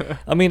 Yeah,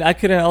 I mean, I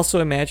could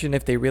also imagine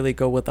if they really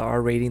go with the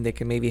R rating, they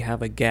can maybe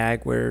have a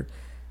gag where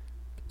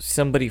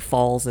somebody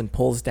falls and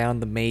pulls down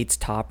the maid's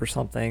top or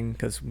something.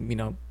 Because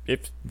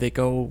if they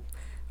go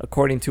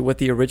according to what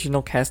the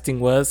original casting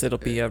was, it'll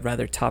be a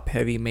rather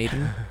top-heavy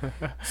maiden.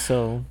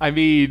 So I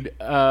mean,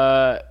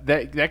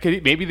 that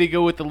could, maybe they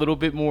go with a little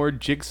bit more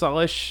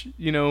Jigsaw-ish,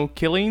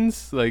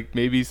 killings. Like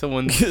maybe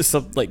someone's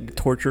some like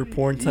torture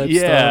porn type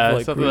stuff. Yeah,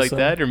 like something like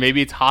that. Or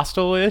maybe it's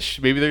Hostel-ish.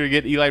 Maybe they're gonna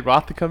get Eli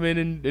Roth to come in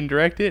and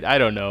direct it. I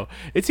don't know.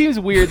 It seems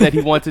weird that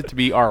he wants it to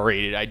be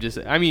R-rated.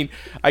 I mean,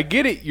 I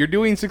get it. You're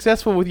doing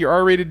successful with your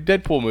R-rated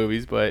Deadpool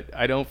movies, but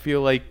I don't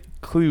feel like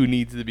Clue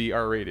needs to be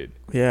R-rated.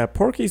 Yeah,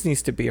 Porky's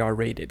needs to be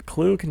R-rated.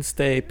 Clue can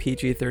stay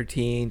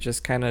PG-13,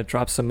 just kind of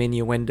drop some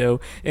innuendo.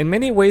 In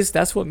many ways,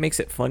 that's what makes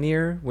it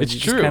funnier, when It's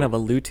you true. just kind of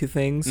allude to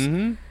things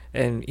Mm-hmm.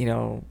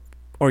 and,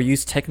 or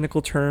use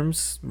technical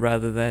terms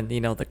rather than,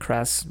 the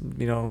crass,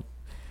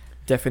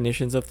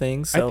 definitions of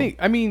things. So.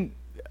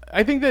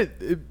 I think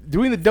that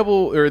doing the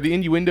double or the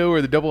innuendo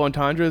or the double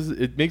entendres,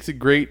 it makes it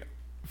great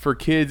for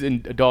kids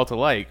and adults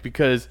alike,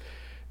 because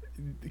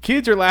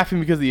kids are laughing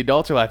because the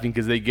adults are laughing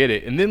because they get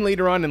it. And then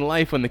later on in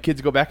life, when the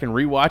kids go back and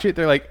rewatch it,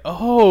 they're like,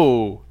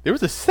 oh, there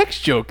was a sex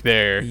joke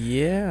there.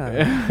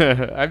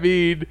 Yeah. I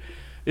mean,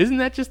 isn't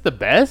that just the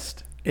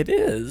best? It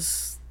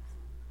is.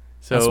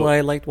 So That's why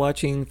I liked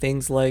watching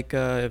things like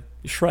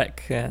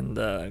Shrek and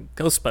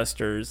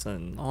Ghostbusters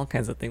and all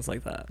kinds of things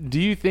like that.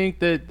 do you think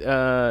that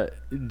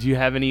do you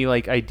have any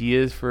like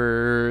ideas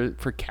for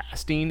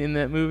casting in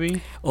that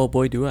movie? Oh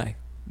boy, do I.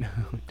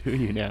 Do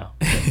you now?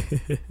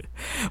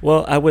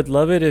 Well, I would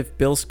love it if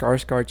Bill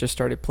Skarsgård just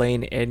started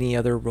playing any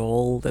other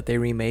role that they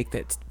remake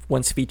that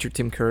once featured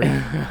Tim Curry.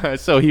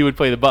 So he would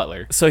play the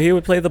butler. So he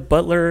would play the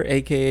butler,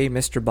 aka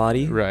Mr.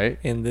 Body, Right.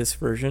 in this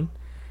version.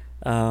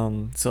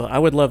 So I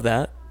would love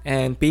that.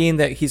 And being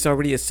that he's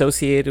already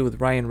associated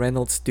with Ryan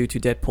Reynolds due to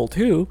Deadpool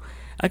 2,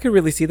 I could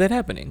really see that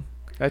happening.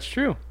 That's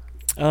true.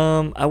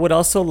 I would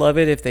also love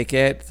it if they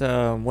get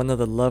one of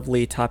the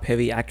lovely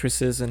top-heavy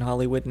actresses in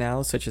Hollywood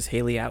now, such as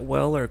Haley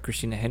Atwell or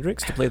Christina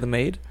Hendricks, to play the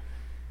maid.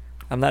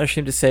 I'm not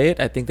ashamed to say it.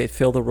 I think they'd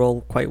fill the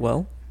role quite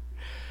well.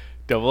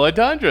 Double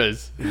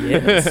entendres.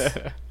 Yes.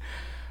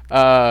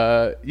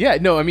 Yeah,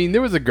 no, I mean,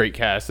 there was a great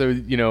cast. So,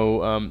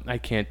 I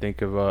can't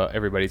think of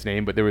everybody's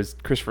name, but there was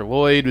Christopher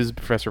Lloyd was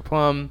Professor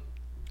Plum,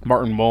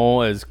 Martin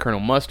Mull as Colonel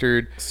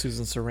Mustard,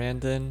 Susan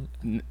Sarandon.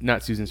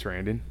 not Susan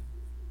Sarandon.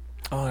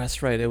 Oh,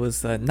 that's right. It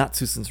was not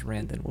Susan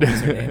Sarandon. What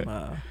was her name?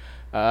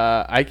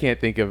 I can't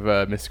think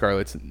of Miss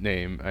Scarlett's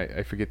name.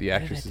 I forget the I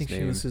actress's think she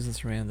name. was Susan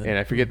Sarandon. And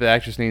I forget the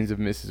actress names of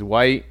Mrs.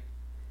 White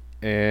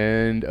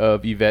and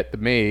of Yvette the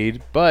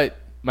maid, but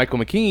Michael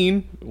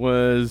McKean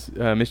was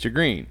Mr.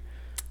 Green.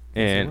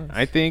 And was.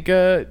 I think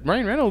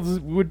Ryan Reynolds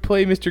would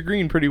play Mr.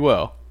 Green pretty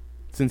well,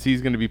 since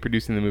he's going to be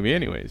producing the movie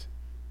anyways.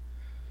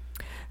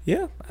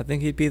 Yeah, I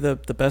think he'd be the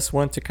best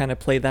one to kind of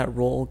play that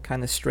role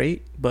kind of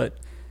straight, but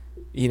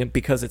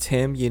because it's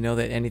him,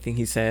 that anything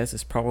he says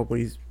is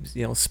probably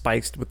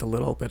spiced with a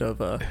little bit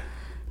of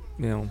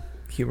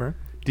humor.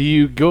 Do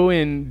you go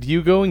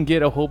and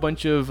get a whole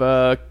bunch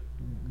of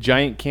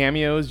giant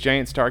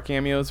star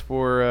cameos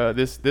for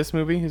this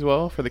movie as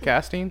well for the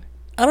casting?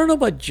 I don't know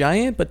about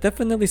giant, but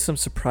definitely some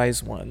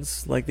surprise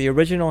ones. Like the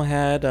original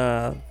had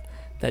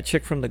that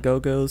chick from the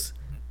Go-Go's.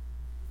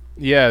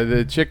 Yeah,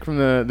 the chick from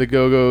the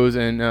Go-Go's,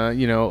 and a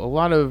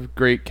lot of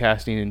great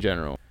casting in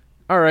general.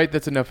 All right,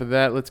 that's enough of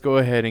that. Let's go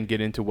ahead and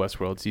get into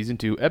Westworld Season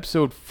 2,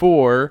 Episode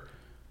 4,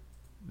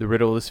 The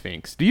Riddle of the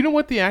Sphinx. Do you know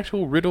what the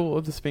actual Riddle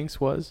of the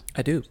Sphinx was?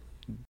 I do.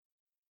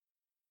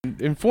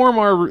 Inform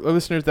our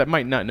listeners that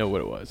might not know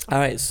what it was. All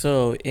right,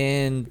 so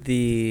in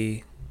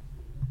the...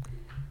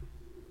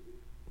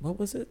 What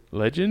was it?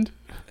 Legend?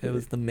 It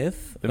was the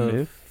myth. The of,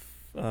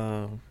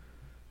 myth?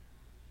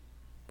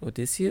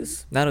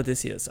 Odysseus? Not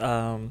Odysseus.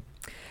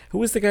 Who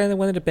was the guy that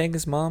wanted to bang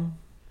his mom?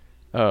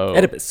 Oh,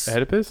 Oedipus.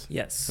 Oedipus?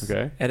 Yes.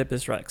 Okay.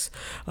 Oedipus Rex.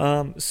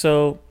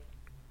 So,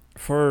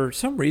 for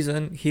some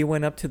reason, he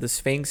went up to the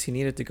Sphinx. He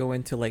needed to go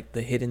into like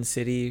the hidden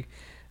city,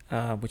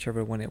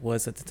 whichever one it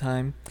was at the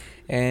time,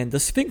 and the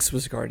Sphinx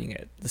was guarding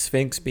it. The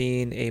Sphinx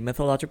being a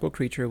mythological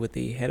creature with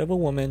the head of a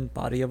woman,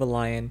 body of a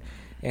lion,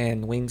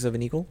 and wings of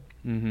an eagle.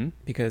 Mm-hmm.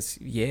 Because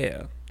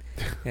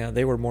Yeah,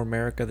 they were more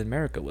America than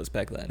America was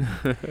back then.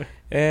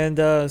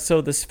 And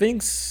so the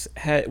Sphinx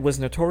was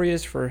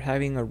notorious for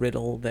having a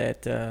riddle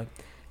that,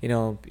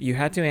 you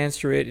had to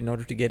answer it in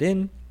order to get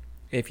in.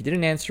 If you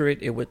didn't answer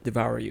it, it would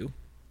devour you.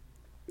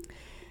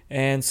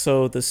 And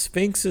so the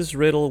Sphinx's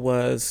riddle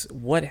was,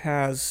 what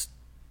has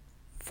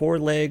 4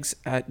 legs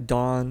at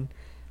dawn,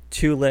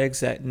 2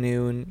 legs at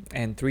noon,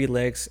 and 3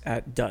 legs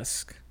at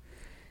dusk?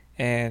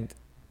 And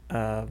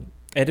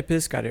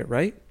Oedipus got it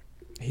right.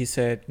 He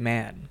said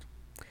man.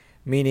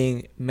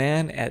 Meaning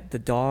man at the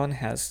dawn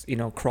has,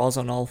 crawls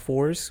on all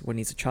 4s when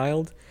he's a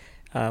child.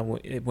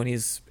 When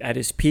he's at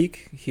his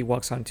peak, he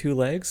walks on 2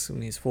 legs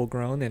when he's full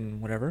grown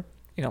and whatever.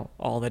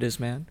 All that is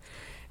man.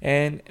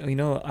 And,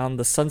 on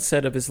the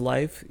sunset of his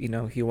life,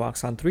 he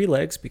walks on 3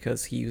 legs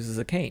because he uses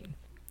a cane.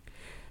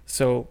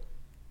 So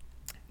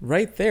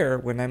right there,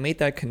 when I made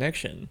that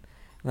connection,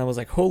 and I was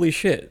like, holy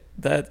shit,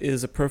 that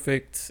is a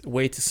perfect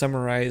way to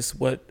summarize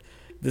what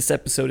this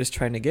episode is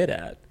trying to get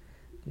at,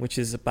 which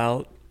is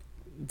about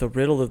the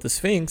riddle of the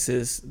Sphinx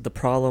is the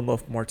problem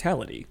of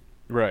mortality.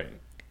 Right.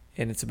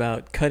 And it's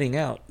about cutting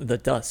out the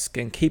dusk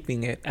and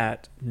keeping it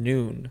at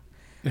noon,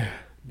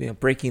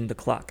 breaking the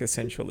clock,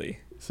 essentially.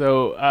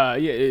 So, a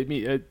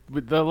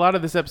lot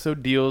of this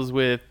episode deals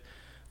with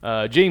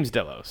James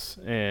Delos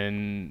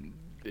and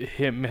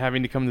him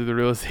having to come to the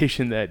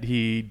realization that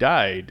he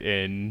died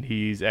and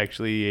he's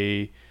actually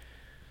a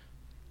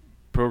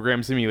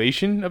program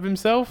simulation of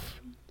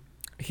himself.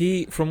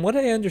 From what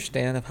I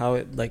understand of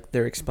how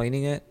they're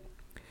explaining it,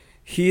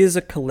 he is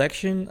a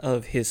collection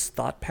of his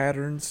thought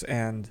patterns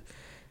and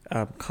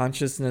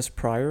consciousness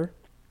prior.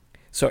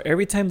 So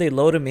every time they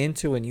load him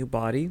into a new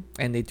body,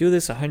 and they do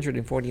this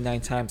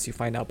 149 times, you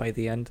find out by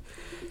the end,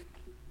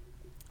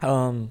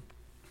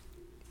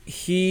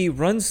 he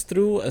runs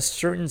through a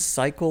certain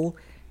cycle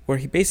where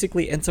he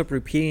basically ends up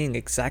repeating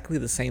exactly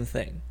the same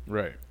thing.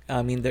 Right.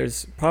 I mean,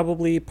 there's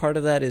probably part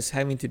of that is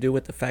having to do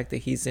with the fact that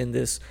he's in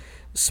this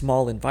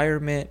small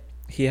environment.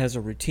 He has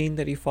a routine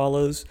that he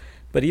follows.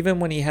 But even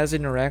when he has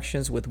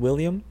interactions with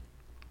William,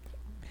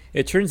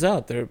 it turns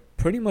out they're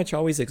pretty much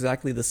always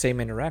exactly the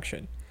same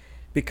interaction.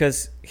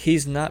 Because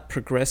he's not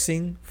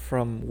progressing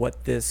from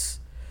what this,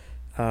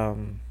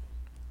 from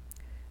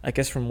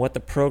what the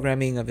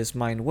programming of his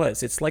mind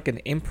was. It's like an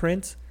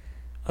imprint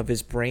of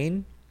his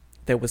brain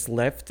that was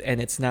left,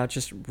 and it's now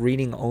just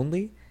reading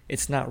only.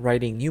 It's not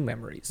writing new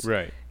memories.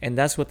 Right. And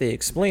that's what they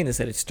explain, is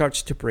that it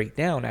starts to break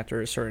down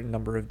after a certain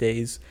number of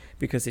days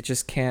because it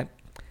just can't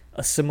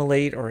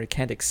assimilate or it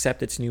can't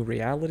accept its new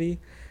reality.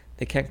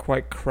 They can't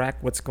quite crack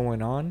what's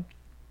going on.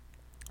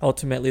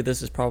 Ultimately,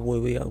 this is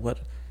probably what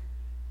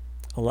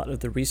a lot of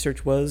the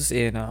research was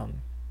in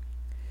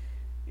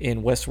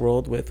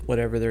Westworld with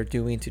whatever they're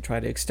doing to try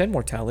to extend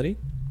mortality.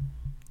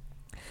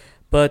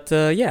 But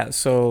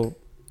so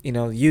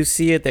you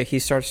see it that he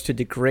starts to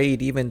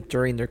degrade even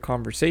during their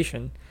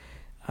conversation.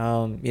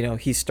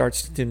 He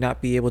starts to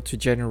not be able to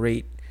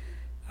generate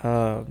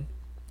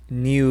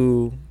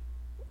new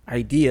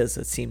ideas,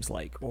 it seems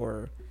like,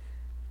 or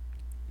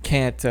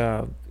can't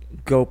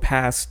go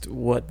past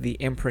what the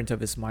imprint of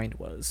his mind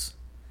was.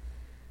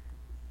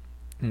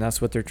 And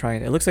that's what they're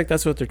trying. It looks like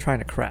that's what they're trying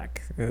to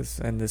crack.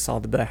 And this all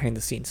the behind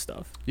the scenes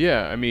stuff.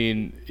 Yeah, I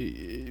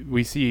mean,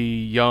 we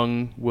see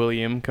young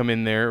William come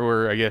in there,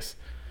 or I guess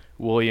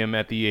William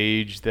at the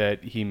age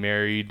that he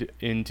married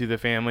into the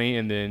family,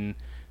 and then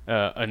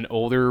an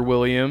older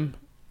William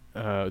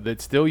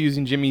that's still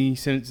using Jimmy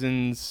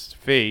Simpson's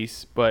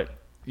face, but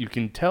you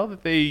can tell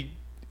that they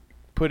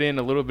put in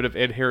a little bit of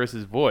Ed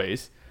Harris's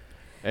voice,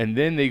 and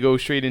then they go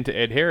straight into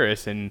Ed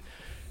Harris, and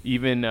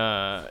even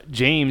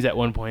James at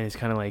one point is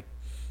kind of like,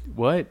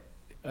 what?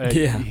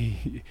 Yeah.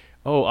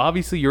 Oh,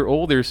 obviously you're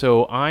older,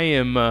 so I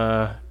am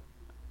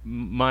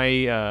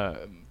my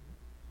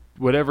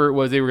whatever it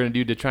was they were going to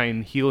do to try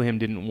and heal him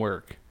didn't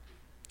work.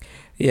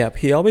 Yeah,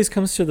 he always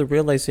comes to the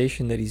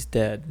realization that he's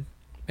dead,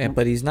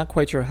 but he's not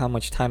quite sure how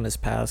much time has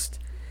passed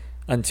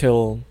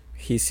until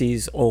he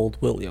sees old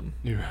William.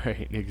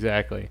 Right,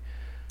 exactly.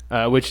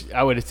 Which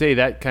I would say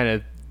that kind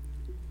of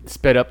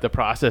sped up the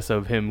process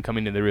of him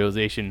coming to the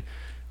realization,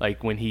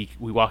 like when he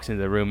walks into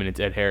the room and it's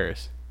Ed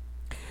Harris.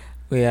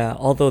 Yeah,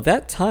 although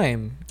that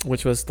time,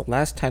 which was the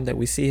last time that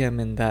we see him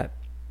in that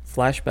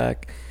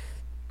flashback,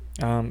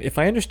 if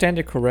I understand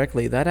it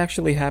correctly, that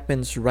actually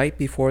happens right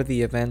before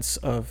the events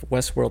of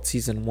Westworld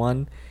Season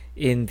 1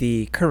 in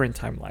the current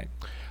timeline.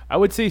 I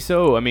would say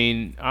so. I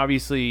mean,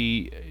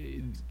 obviously,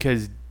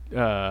 because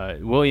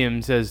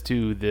William says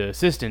to the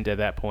assistant at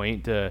that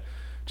point to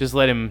just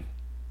let him,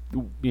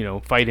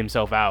 fight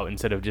himself out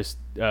instead of just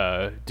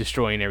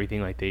destroying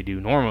everything like they do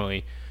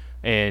normally.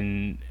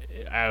 And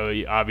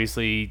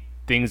obviously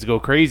things go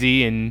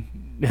crazy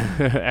and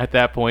at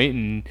that point,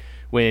 and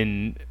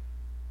when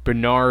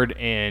Bernard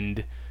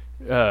and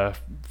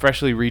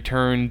freshly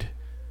returned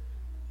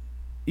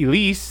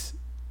Elsie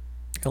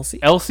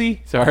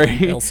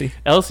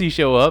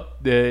show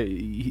up,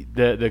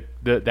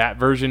 that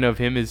version of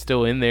him is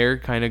still in there,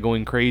 kind of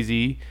going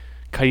crazy,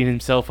 cutting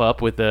himself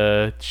up with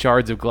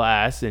shards of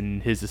glass,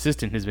 and his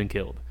assistant has been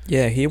killed.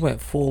 Yeah, he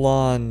went full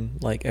on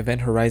like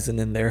Event Horizon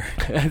in there.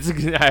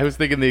 I was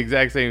thinking the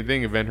exact same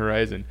thing, Event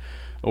Horizon.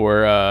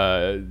 Or,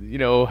 you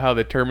know, how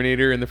the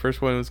Terminator in the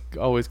first one was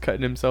always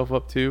cutting himself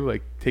up too,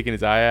 like taking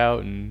his eye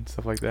out and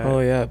stuff like that. Oh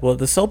yeah, well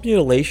the self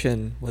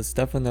mutilation was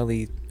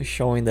definitely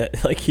showing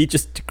that like he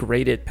just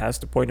degraded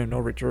past the point of no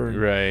return.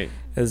 Right.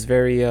 It was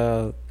very.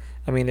 I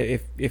mean,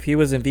 if he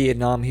was in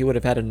Vietnam, he would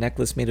have had a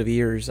necklace made of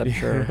ears. I'm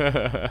sure.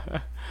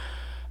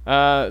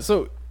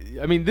 So,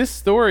 I mean, this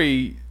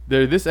story,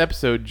 this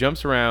episode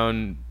jumps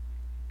around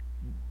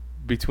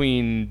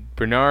between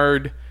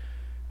Bernard,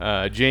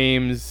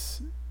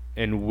 James,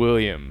 and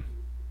William.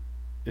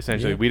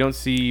 Essentially, Yeah. we don't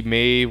see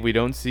Maeve, we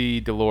don't see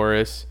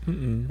Dolores.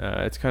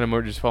 It's kind of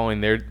more just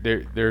following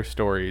their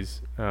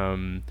stories.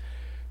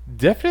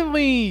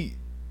 Definitely,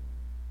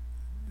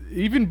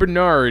 even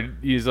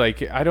Bernard is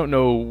like, I don't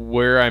know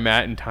where I'm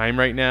at in time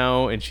right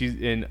now,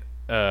 and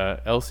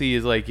Elsie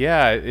is like,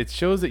 yeah, it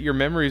shows that your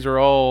memories are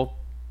all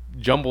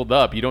jumbled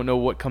up. You don't know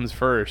what comes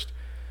first,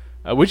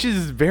 which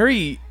is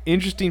very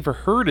interesting for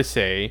her to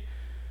say,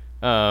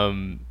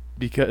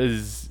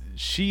 because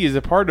she is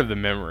a part of the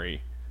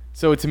memory.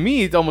 So to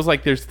me, it's almost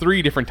like there's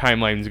 3 different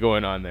timelines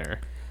going on there.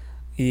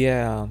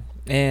 Yeah,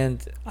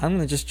 and I'm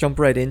gonna just jump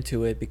right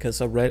into it because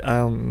not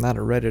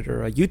a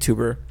Redditor, a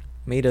YouTuber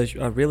made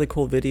a really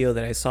cool video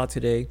that I saw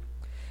today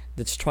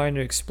that's trying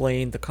to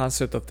explain the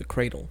concept of the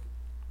cradle.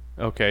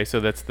 Okay, so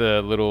that's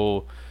the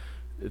little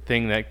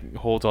thing that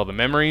holds all the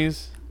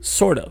memories?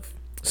 Sort of.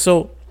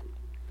 So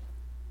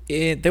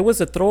there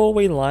was a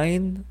throwaway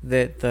line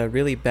that the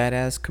really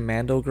badass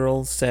commando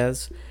girl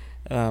says.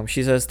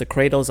 She says the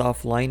cradle's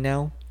offline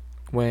now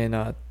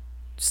when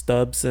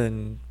Stubbs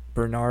and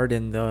Bernard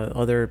and the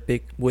other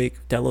big wig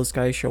Delos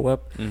guys show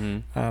up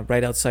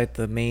right outside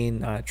the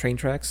main train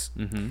tracks.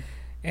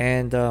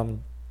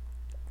 And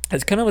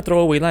it's kind of a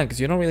throwaway line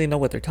because you don't really know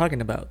what they're talking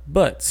about.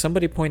 But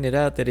somebody pointed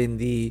out that in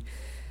the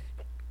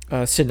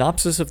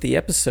synopsis of the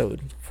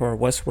episode for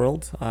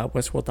Westworld,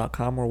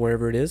 Westworld.com or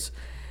wherever it is,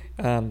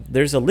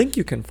 there's a link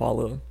you can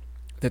follow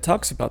that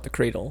talks about the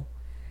cradle.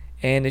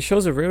 And it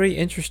shows a very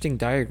interesting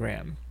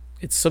diagram.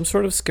 It's some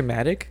sort of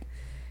schematic,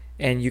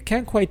 and you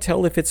can't quite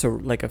tell if it's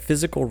like a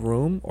physical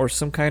room or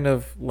some kind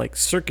of like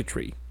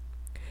circuitry.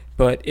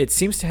 But it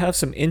seems to have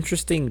some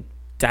interesting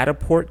data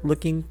port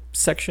looking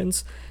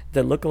sections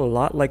that look a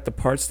lot like the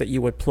parts that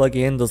you would plug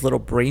in those little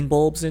brain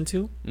bulbs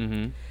into.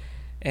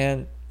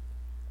 And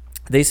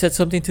they said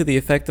something to the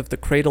effect of the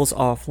cradle's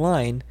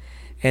offline,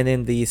 and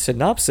in the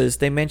synopsis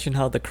they mention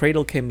how the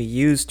cradle can be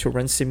used to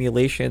run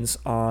simulations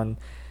on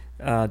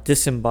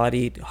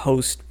disembodied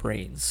host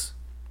brains.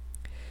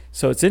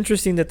 So it's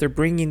interesting that they're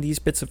bringing these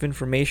bits of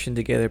information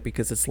together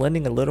because it's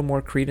lending a little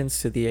more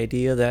credence to the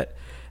idea that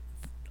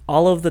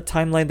all of the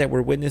timeline that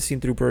we're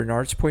witnessing through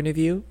Bernard's point of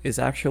view is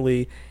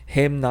actually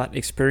him not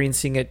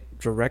experiencing it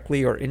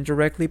directly or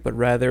indirectly, but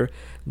rather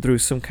through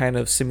some kind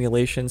of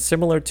simulation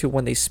similar to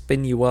when they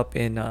spin you up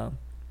in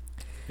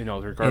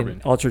Altered Carbon.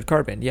 In Altered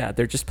Carbon, yeah.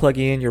 They're just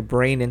plugging in your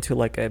brain into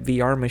like a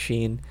VR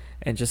machine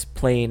and just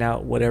playing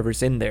out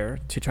whatever's in there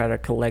to try to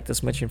collect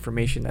as much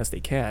information as they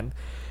can.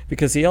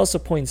 Because he also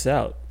points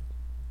out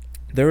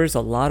there is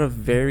a lot of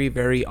very,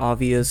 very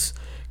obvious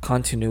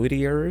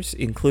continuity errors,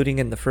 including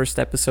in the first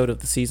episode of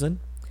the season,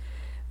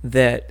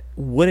 that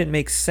wouldn't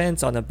make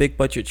sense on a big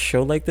budget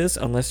show like this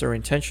unless they're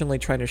intentionally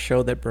trying to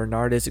show that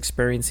Bernard is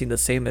experiencing the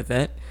same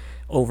event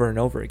over and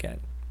over again,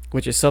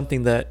 which is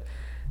something that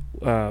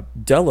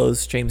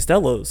James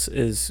Delos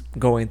is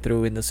going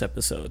through in this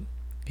episode.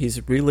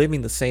 He's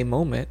reliving the same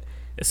moment,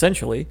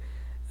 essentially,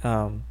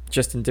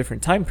 just in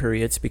different time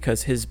periods,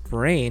 because his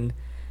brain,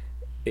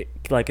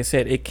 like I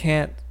said, it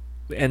can't,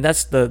 and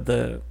that's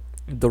the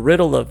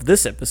riddle of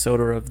this episode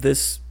or of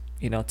this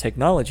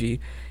technology,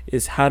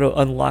 is how to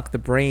unlock the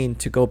brain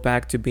to go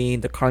back to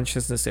being the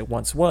consciousness it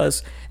once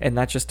was, and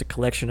not just a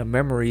collection of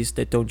memories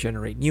that don't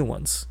generate new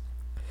ones.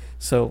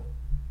 So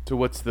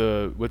what's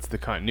the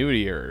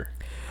continuity error?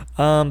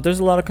 There's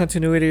a lot of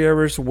continuity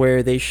errors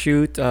where they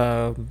shoot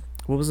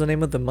what was the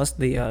name of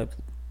the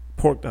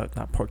pork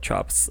not pork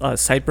chops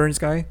sideburns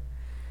guy?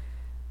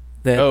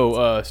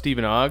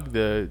 Stephen Ogg,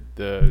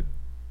 the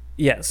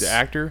yes, the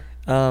actor.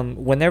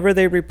 Whenever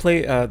they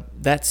replay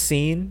that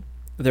scene,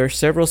 there are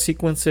several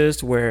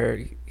sequences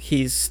where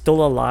he's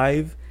still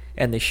alive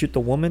and they shoot the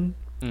woman,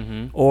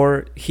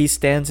 or he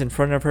stands in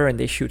front of her and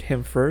they shoot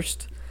him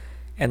first,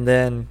 and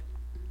then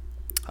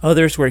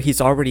others where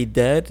he's already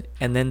dead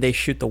and then they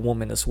shoot the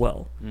woman as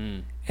well.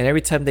 And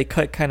every time they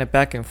cut kind of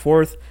back and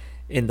forth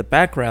in the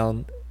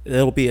background,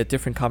 there'll be a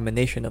different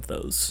combination of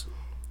those.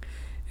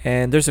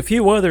 And there's a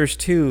few others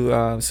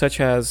too, such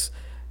as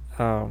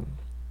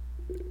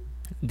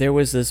there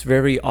was this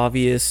very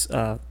obvious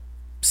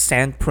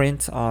sand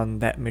print on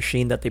that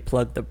machine that they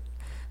plugged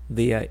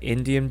the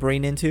Indian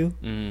brain into,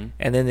 and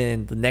then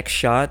in the next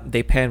shot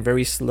they pan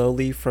very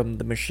slowly from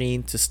the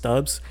machine to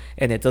Stubbs,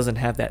 and it doesn't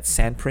have that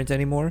sand print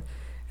anymore.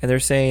 And they're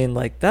saying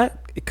like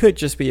that it could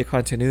just be a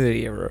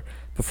continuity error,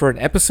 but for an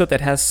episode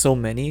that has so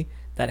many,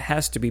 that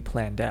has to be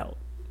planned out.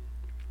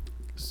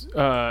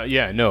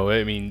 Yeah, no,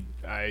 I mean,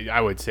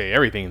 I would say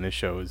everything in this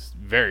show is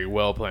very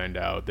well planned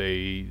out.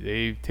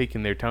 They've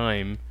taken their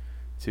time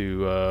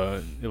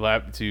to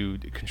to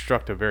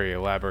construct a very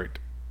elaborate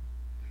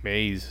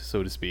maze,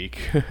 so to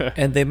speak.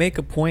 And they make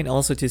a point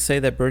also to say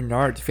that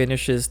Bernard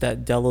finishes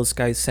that Delos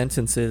guy's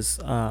sentences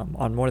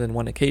on more than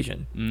one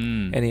occasion.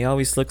 And he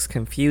always looks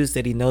confused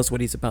that he knows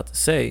what he's about to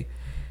say,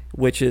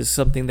 which is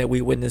something that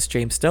we witnessed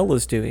James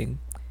Delos doing.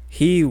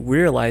 He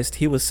realized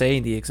he was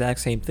saying the exact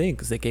same thing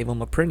because they gave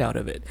him a printout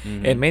of it.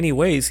 In many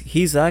ways,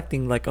 he's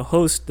acting like a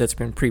host that's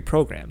been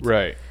pre-programmed.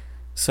 Right.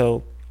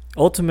 So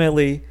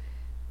ultimately,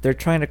 they're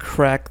trying to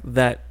crack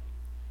that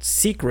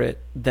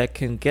secret that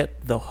can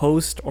get the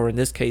host, or in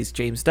this case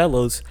James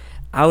Delos,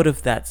 out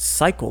of that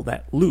cycle,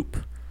 that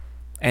loop,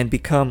 and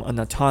become an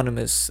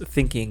autonomous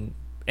thinking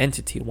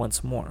entity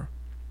once more.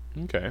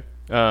 Okay.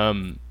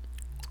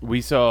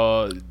 We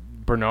saw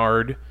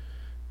Bernard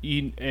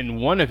in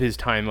one of his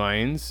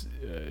timelines.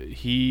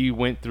 He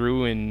went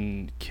through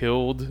and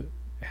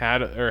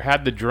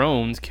had the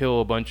drones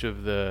kill a bunch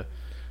of the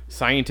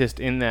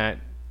scientists in that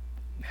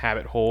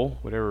habit hole,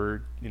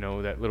 whatever,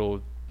 that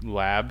little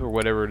lab or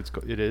whatever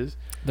it is.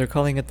 They're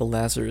calling it the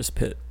Lazarus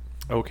Pit.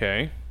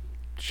 Okay,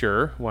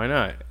 sure, why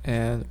not?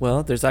 And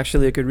well, there's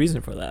actually a good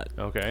reason for that.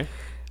 Okay.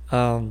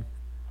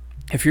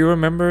 If you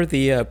remember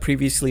the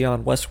previously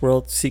on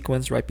Westworld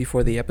sequence right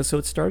before the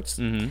episode starts,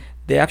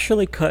 they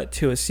actually cut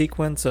to a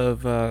sequence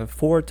of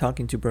Ford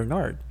talking to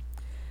Bernard,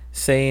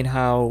 saying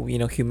how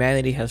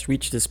humanity has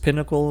reached this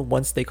pinnacle.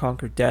 Once they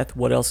conquer death,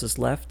 what else is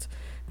left?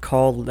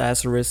 Call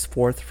Lazarus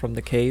forth from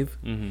the cave.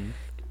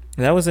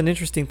 And that was an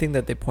interesting thing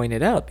that they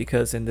pointed out,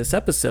 because in this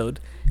episode,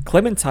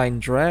 Clementine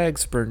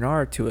drags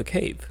Bernard to a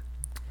cave.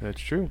 That's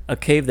true. A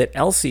cave that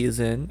Elsie is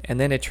in, and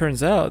then it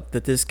turns out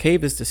that this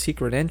cave is the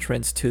secret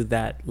entrance to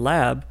that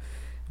lab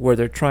where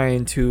they're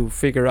trying to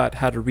figure out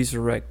how to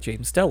resurrect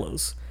James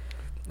Delos.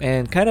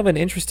 And kind of an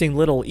interesting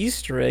little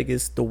Easter egg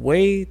is the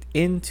way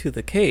into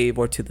the cave,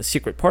 or to the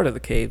secret part of the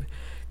cave,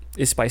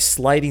 is by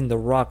sliding the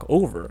rock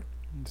over.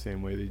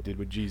 Same way they did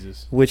with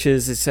Jesus. Which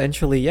is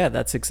essentially,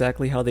 that's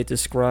exactly how they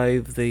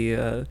describe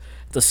the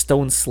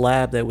stone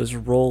slab that was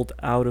rolled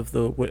out of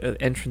the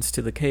entrance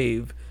to the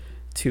cave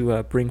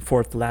to bring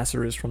forth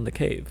Lazarus from the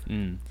cave.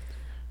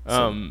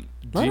 A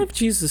lot of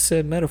Jesus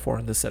metaphor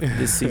in this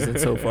season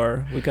so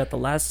far. We got the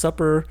Last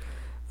Supper,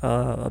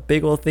 a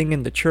big old thing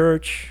in the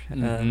church,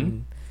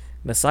 and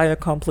Messiah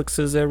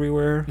complexes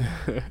everywhere.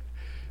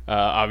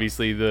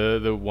 Obviously,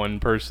 the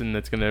one person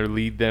that's going to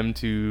lead them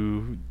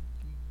to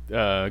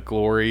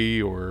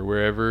glory or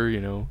wherever,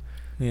 the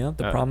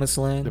promised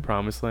land. The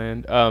promised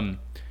land.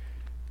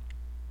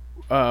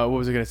 What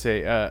was I going to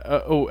say?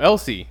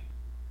 Elsie.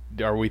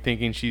 Are we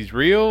thinking she's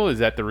real? Is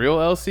that the real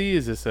Elsie?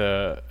 Is this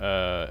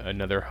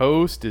another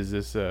host? Is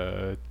this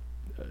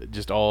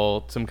just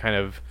all some kind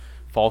of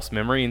false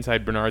memory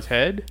inside Bernard's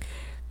head?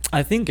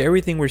 I think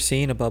everything we're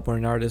seeing about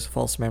Bernard is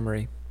false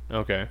memory.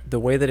 Okay. The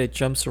way that it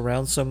jumps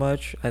around so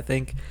much, I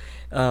think.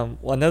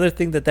 Another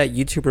thing that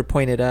YouTuber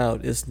pointed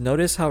out is,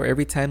 notice how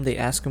every time they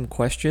ask him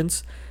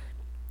questions,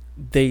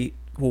 they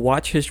will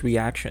watch his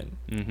reaction.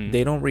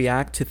 They don't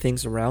react to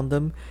things around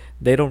them.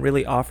 They don't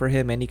really offer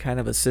him any kind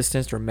of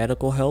assistance or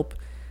medical help.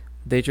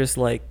 They just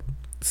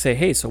say,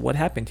 hey, so what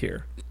happened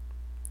here?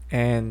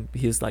 And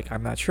he's like,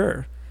 I'm not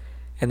sure.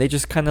 And they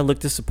just kind of look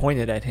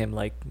disappointed at him,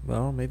 like,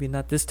 well, maybe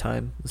not this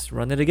time. Let's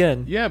run it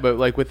again. Yeah, but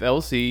with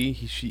Elsie,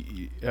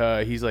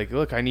 he's like,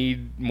 look, I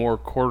need more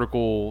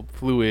cortical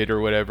fluid or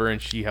whatever,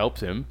 and she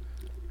helps him.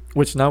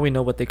 Which now we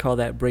know what they call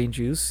that, brain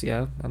juice.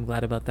 Yeah, I'm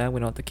glad about that. We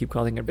don't have to keep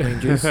calling it brain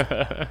juice.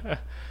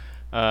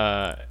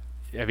 I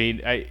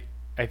mean,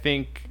 I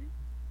think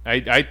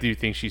I do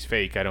think she's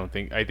fake.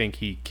 I think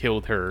he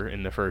killed her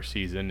in the first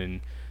season,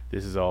 and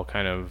this is all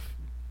kind of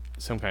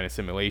some kind of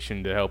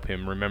simulation to help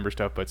him remember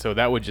stuff. But so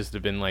that would just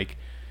have been like,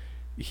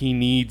 he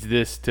needs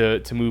this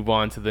to move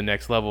on to the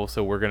next level,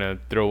 so we're gonna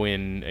throw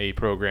in a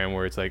program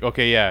where it's like,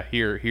 okay, yeah,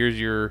 here's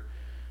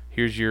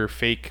your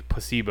fake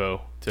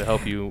placebo to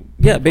help you.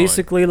 Yeah,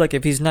 basically, like,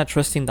 if he's not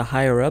trusting the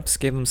higher ups,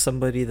 give him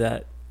somebody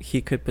that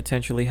he could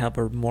potentially have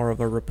more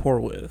of a rapport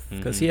with,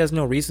 because he has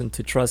no reason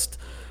to trust,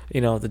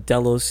 the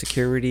Delos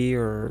security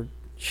or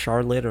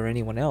Charlotte or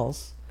anyone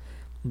else.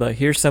 But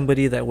here's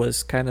somebody that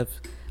was kind of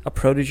a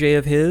protege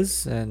of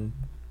his, and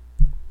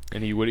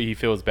he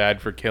feels bad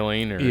for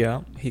killing,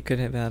 or he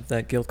couldn't have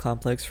that guilt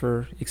complex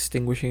for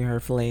extinguishing her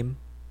flame.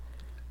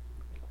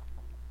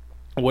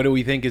 What do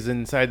we think is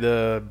inside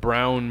the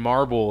brown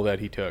marble that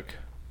he took?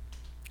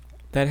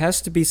 That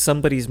has to be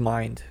somebody's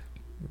mind,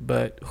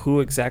 but who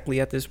exactly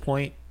at this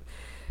point?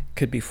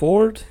 Could be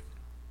Ford,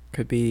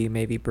 could be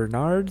maybe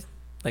Bernard,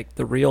 like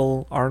the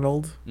real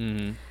Arnold.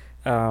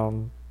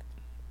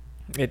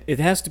 It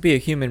has to be a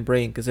human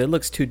brain, because it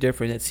looks too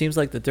different. It seems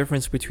like the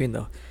difference between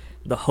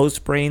the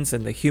host brains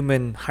and the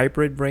human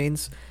hybrid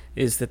brains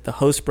is that the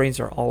host brains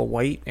are all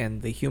white,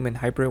 and the human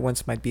hybrid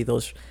ones might be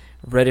those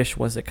reddish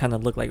ones that kind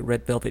of look like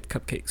red velvet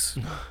cupcakes.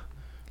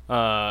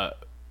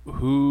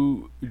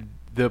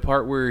 The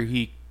part where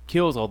he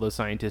kills all those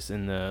scientists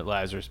in the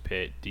Lazarus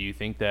pit, do you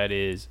think that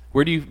is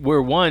why do you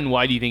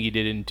think he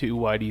did it, and two,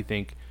 why do you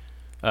think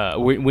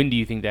when do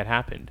you think that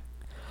happened?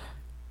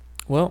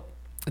 Well,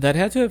 that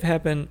had to have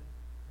happened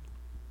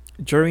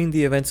during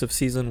the events of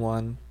season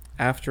 1,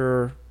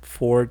 after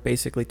Ford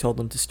basically told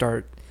them to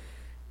start,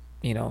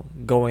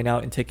 going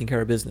out and taking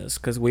care of business.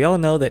 Because we all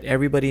know that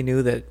everybody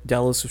knew that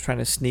Delos was trying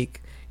to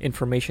sneak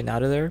information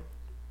out of there.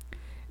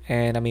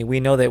 And, we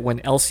know that when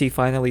Elsie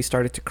finally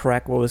started to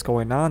crack what was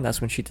going on, that's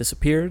when she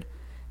disappeared.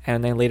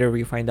 And then later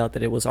we find out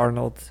that it was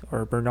Arnold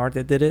or Bernard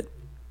that did it.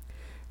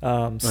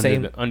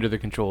 Under the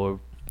control of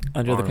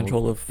Under Arnold, the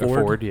control of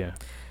Ford. Ford, yeah.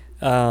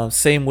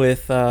 Same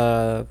with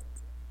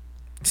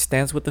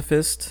Stands with the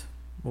Fist.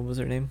 What was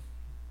her name?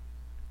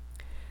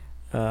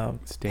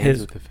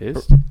 Stands with the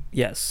Fist?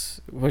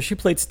 Yes. Well, she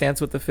played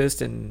Stands with the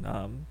Fist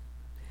in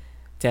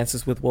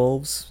Dances with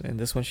Wolves. And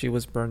this one she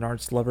was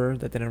Bernard's lover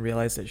that didn't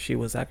realize that he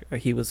was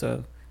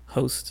a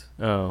host.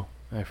 Oh,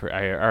 I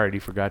already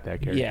forgot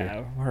that character.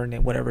 Yeah, her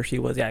name, whatever she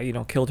was. Yeah,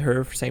 killed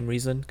her for the same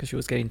reason, because she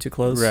was getting too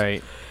close.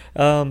 Right.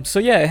 So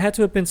yeah, it had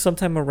to have been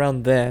sometime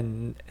around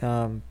then,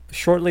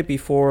 shortly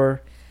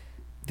before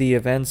the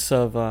events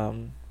of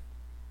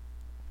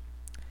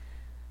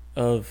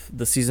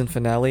the season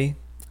finale,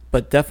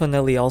 but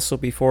definitely also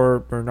before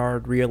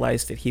Bernard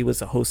realized that he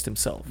was a host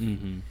himself.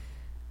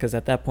 Because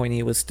at that point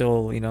he was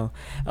still,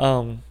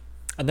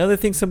 another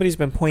thing somebody's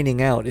been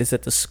pointing out is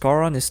that the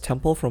scar on his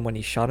temple from when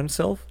he shot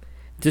himself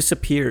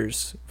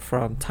disappears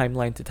from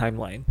timeline to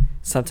timeline.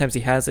 Sometimes he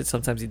has it,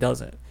 sometimes he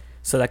doesn't.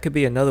 So that could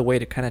be another way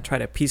to kind of try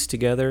to piece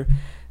together.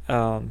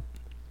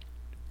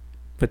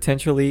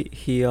 Potentially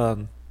he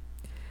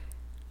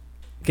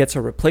gets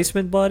a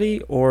replacement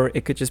body, or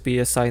it could just be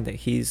a sign that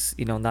he's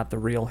not the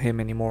real him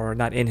anymore, or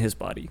not in his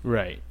body.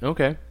 Right.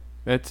 Okay.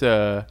 That's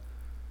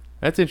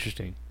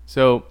interesting.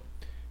 So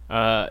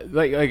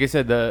like I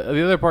said,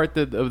 the other part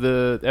of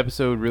the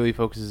episode really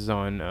focuses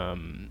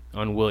on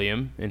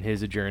William and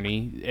his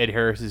journey. Ed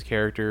Harris's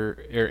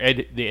character, or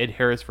the Ed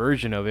Harris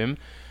version of him,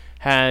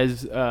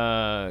 has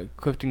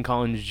Clifton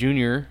Collins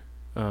Jr.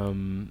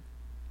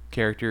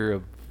 Character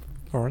of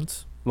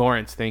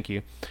Lawrence. Thank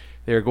you.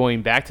 They're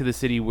going back to the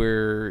city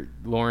where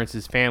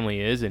Lawrence's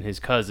family is and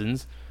his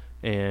cousins,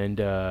 and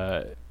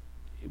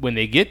when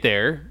they get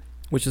there,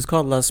 which is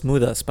called Las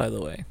Mudas, by the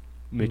way,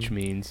 which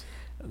means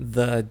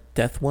the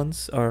deaf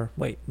ones, or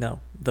wait,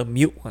 no, the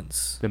mute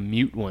ones. The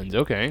mute ones,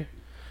 okay.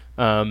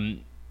 The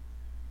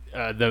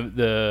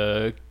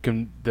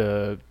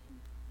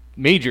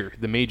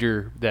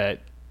major that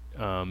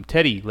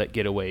Teddy let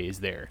get away is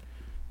there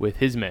with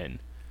his men,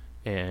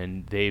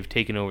 and they've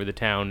taken over the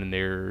town, and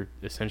they're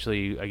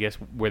essentially, I guess,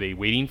 were they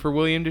waiting for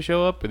William to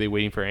show up? Were they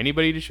waiting for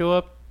anybody to show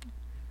up?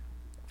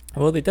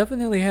 Well, they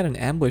definitely had an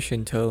ambush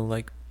in tow.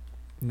 Like,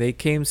 they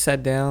came,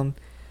 sat down,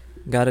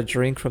 got a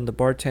drink from the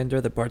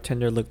bartender. The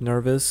bartender looked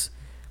nervous.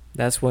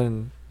 That's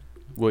when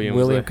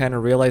William kind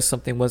of realized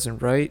something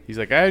wasn't right. He's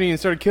like, I haven't even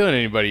started killing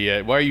anybody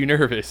yet. Why are you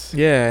nervous?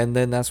 Yeah, and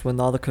then that's when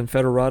all the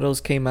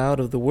Confederados came out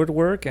of the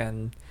woodwork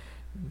and,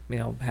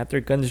 had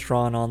their guns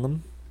drawn on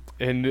them.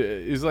 And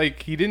it's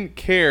like he didn't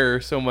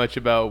care so much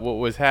about what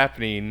was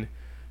happening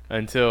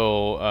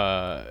until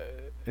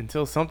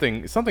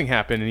something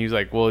happened, and he was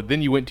like, well,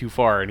 then you went too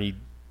far, and he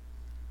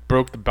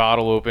broke the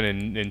bottle open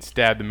and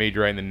stabbed the major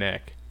right in the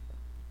neck.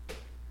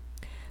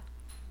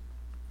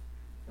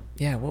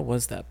 Yeah, what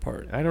was that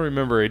part? I don't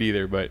remember it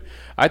either, but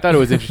I thought it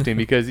was interesting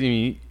because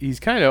he's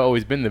kind of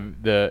always been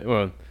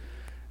the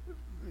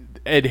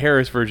Ed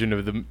Harris version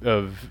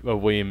of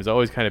William has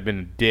always kind of been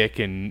a dick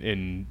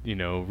and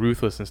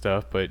ruthless and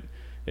stuff, but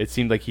it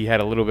seemed like he had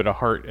a little bit of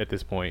heart at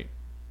this point.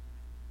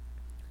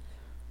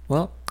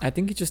 Well, I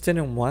think he just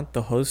didn't want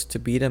the host to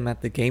beat him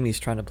at the game he's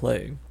trying to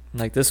play.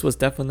 Like, this was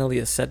definitely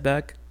a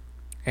setback,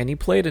 and he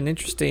played an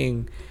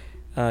interesting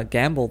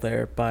gamble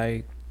there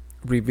by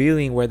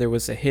revealing where there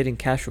was a hidden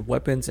cache of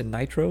weapons in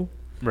Nitro.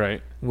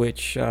 Right.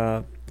 Which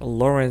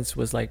Lawrence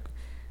was like,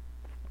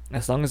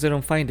 as long as they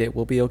don't find it,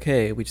 we'll be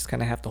okay. We just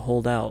kind of have to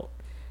hold out.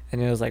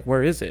 And it was like,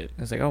 where is it? It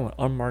was like, oh, an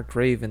unmarked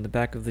grave in the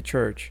back of the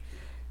church.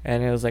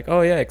 And it was like,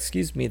 oh yeah,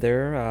 excuse me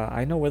there.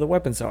 I know where the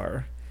weapons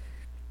are.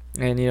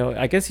 And,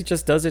 I guess he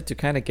just does it to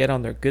kind of get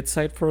on their good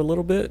side for a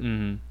little bit.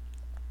 Mm-hmm.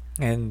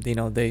 And,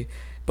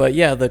 but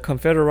yeah, the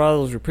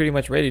Confederados were pretty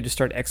much ready to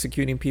start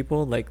executing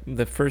people. Like,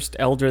 the first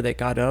elder that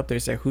got up, they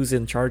said, who's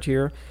in charge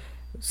here?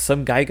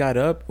 Some guy got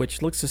up,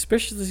 which looked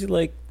suspiciously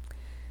like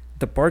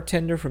the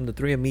bartender from the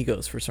Three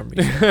Amigos for some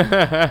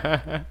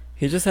reason.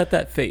 He just had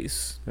that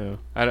face. No,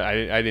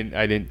 I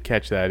didn't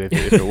catch that if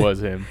it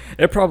was him.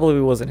 It probably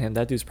wasn't him.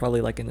 That dude's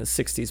probably like in his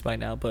 60s by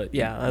now. But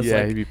yeah, I was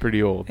like, he'd be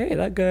pretty old. Hey,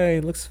 that guy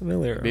looks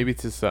familiar. Maybe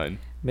it's his son.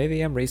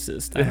 Maybe I'm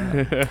racist. I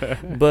don't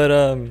know.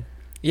 But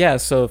yeah.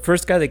 So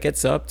first guy that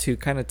gets up to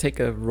kind of take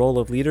a role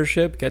of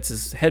leadership gets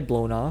his head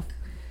blown off,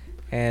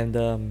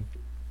 and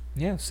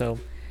yeah. So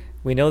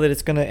we know that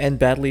it's gonna end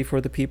badly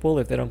for the people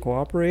if they don't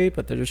cooperate.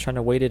 But they're just trying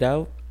to wait it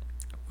out.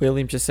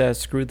 William just says,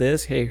 screw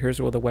this. Hey,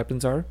 here's where the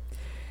weapons are.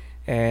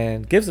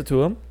 And gives it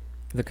to him.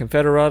 The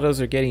Confederados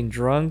are getting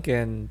drunk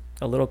and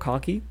a little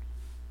cocky.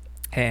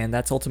 And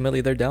that's ultimately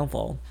their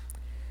downfall.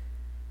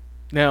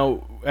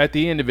 Now, at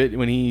the end of it,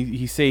 when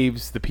he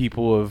saves the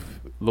people of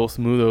Los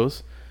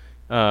Mudos,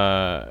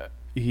 the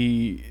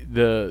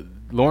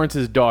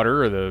Lawrence's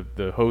daughter, or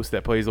the host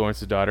that plays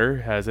Lawrence's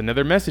daughter, has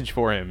another message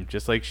for him,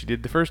 just like she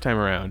did the first time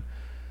around.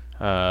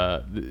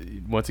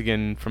 Once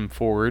again, from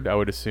Forward, I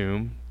would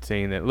assume,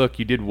 saying that, look,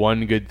 you did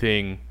one good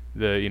thing.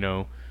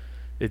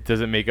 It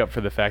doesn't make up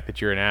for the fact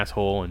that you're an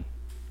asshole and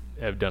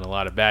have done a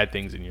lot of bad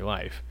things in your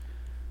life.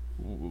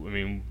 I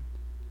mean,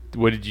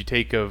 what did you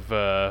take of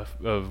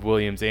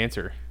William's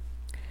answer?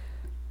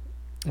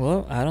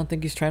 Well, I don't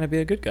think he's trying to be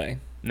a good guy.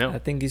 No. I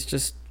think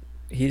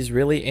he's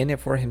really in it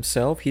for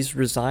himself. He's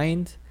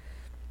resigned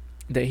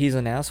that he's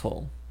an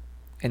asshole.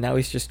 And now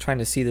he's just trying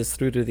to see this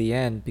through to the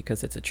end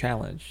because it's a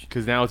challenge.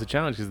 Because now it's a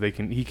challenge because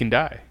he can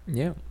die.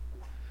 Yeah.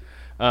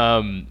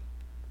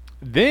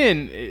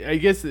 Then, I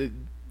guess,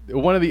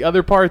 one of the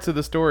other parts of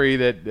the story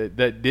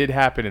that did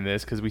happen in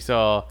this, because we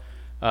saw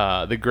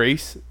the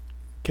Grace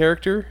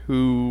character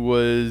who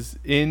was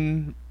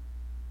in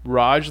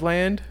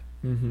Rajland,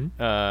 and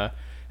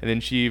then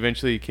she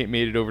eventually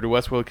made it over to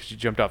Westworld because she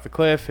jumped off the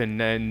cliff,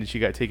 and then she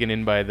got taken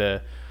in by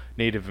the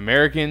Native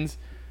Americans.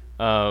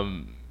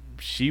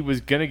 She was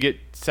gonna get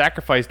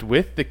sacrificed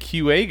with the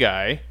QA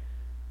guy,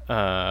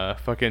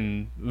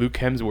 fucking Luke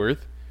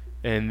Hemsworth,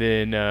 and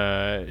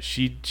then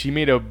she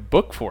made a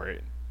book for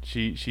it.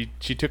 She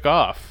took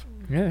off.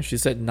 Yeah, she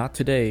said not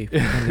today,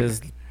 and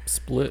is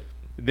split.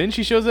 Then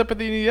she shows up at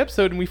the end of the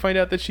episode, and we find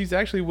out that she's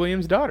actually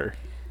William's daughter.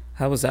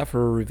 How was that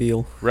for a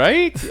reveal?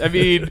 Right? I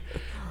mean,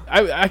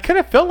 I kind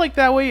of felt like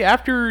that way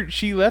after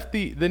she left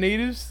the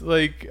natives.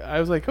 Like, I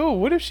was like, oh,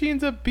 what if she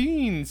ends up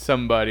being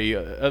somebody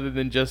other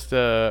than just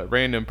a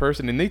random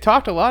person? And they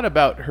talked a lot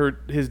about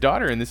his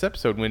daughter in this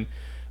episode when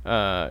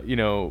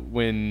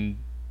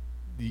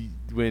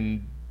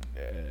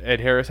Ed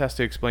Harris has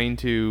to explain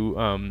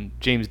to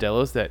James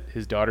Delos that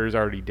his daughter is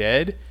already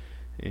dead.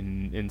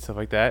 And stuff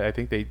like that. I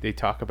think they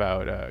talk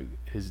about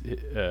his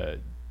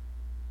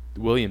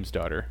William's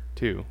daughter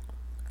too,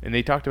 and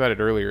they talked about it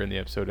earlier in the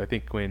episode. I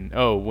think when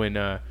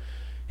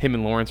him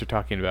and Lawrence are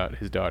talking about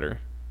his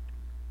daughter.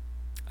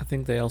 I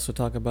think they also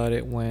talk about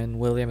it when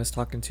William is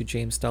talking to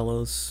James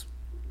Delos,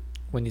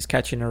 when he's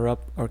catching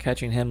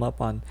him up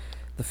on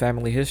the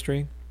family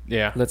history.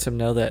 Yeah, lets him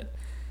know that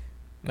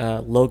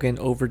Logan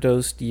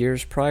overdosed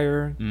years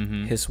prior.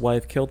 Mm-hmm. His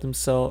wife killed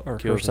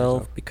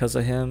herself because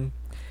of him.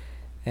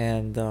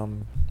 And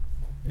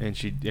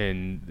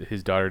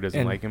his daughter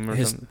doesn't like him, or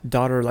his something.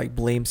 Daughter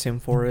blames him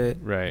for it.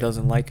 Right.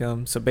 Doesn't like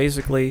him. So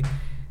basically,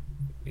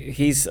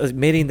 he's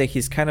admitting that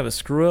he's kind of a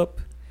screw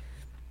up.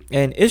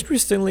 And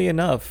interestingly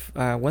enough,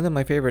 one of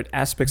my favorite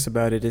aspects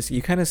about it is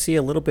you kind of see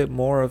a little bit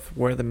more of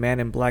where the Man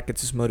in Black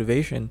gets his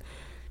motivation.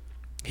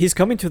 He's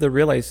coming to the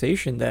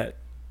realization that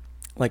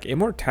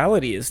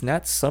immortality is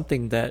not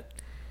something that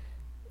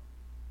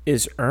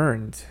is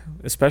earned,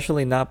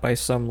 especially not by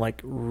some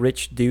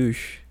rich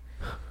douche.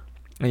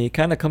 And he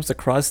kind of comes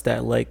across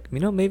that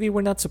maybe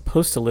we're not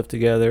supposed to live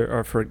together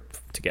or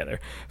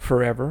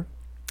forever,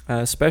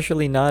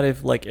 especially not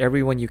if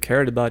everyone you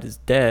cared about is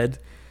dead.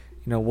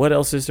 What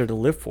else is there to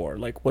live for?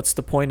 What's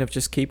the point of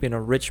just keeping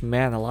a rich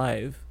man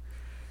alive?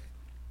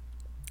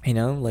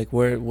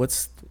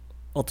 What's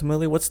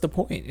the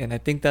point? And I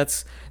think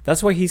that's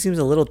why he seems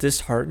a little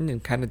disheartened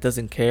and kind of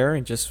doesn't care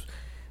and just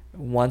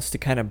wants to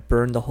kind of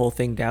burn the whole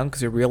thing down, because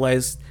he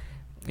realized,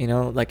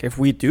 if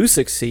we do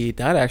succeed,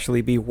 that'd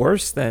actually be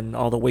worse than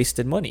all the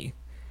wasted money.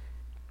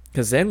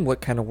 Because then what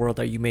kind of world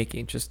are you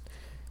making? Just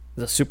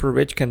the super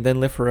rich can then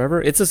live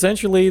forever? It's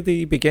essentially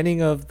the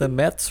beginning of the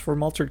meths for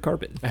altered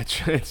carbon.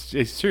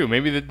 It's true.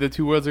 Maybe the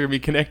two worlds are going to be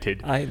connected.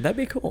 That'd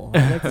be cool.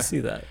 I'd like to see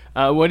that.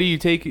 How do you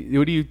take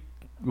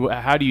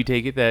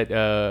it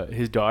that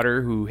his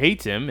daughter, who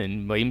hates him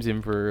and blames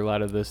him for a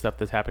lot of the stuff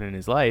that's happened in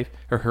his life,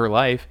 or her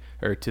life,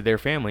 or to their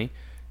family,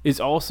 is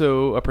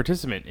also a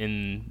participant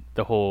in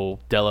the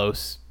whole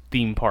Delos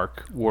theme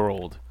park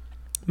world?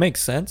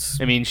 Makes sense.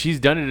 I mean, she's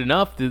done it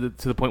enough to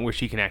the point where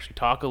she can actually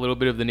talk a little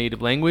bit of the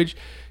native language.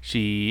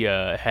 She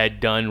had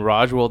done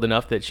Rajworld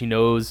enough that she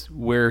knows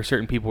where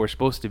certain people are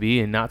supposed to be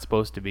and not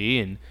supposed to be,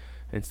 and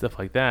stuff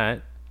like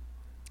that.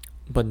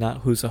 But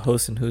not who's a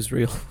host and who's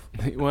real.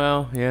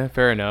 Well, yeah,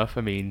 fair enough.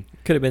 I mean,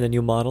 could have been a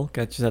new model.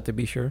 Just have to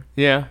be sure.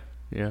 Yeah,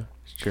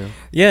 it's true.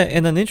 Yeah,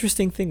 and an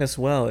interesting thing as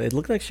well, it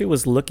looked like she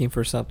was looking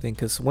for something,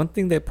 because one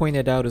thing they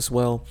pointed out as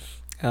well,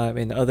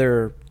 in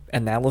other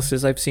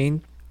analysis I've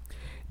seen,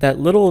 that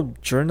little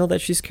journal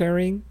that she's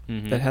carrying,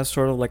 that has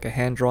sort of like a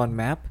hand-drawn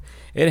map,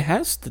 it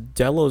has the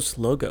Delos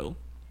logo.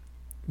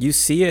 You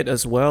see it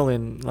as well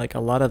in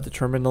a lot of the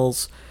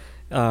terminals,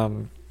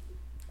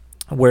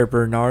 where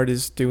Bernard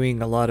is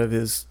doing a lot of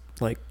his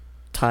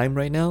time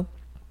right now.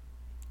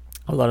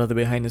 A lot of the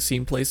behind the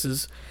scene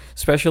places,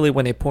 especially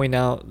when they point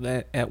out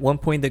that at one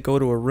point they go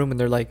to a room and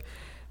they're like,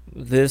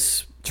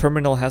 this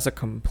terminal has a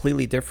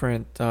completely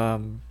different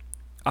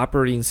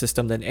operating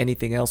system than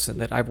anything else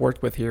that I've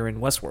worked with here in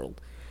Westworld.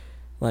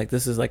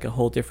 This is a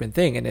whole different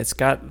thing, and it's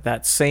got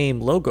that same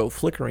logo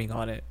flickering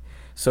on it.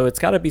 So it's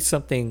got to be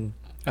something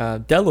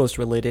Delos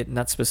related,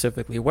 not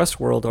specifically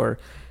Westworld or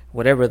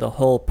whatever the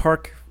whole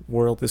park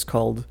world is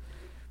called.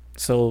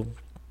 So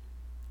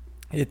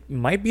it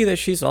might be that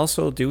she's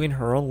also doing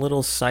her own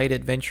little side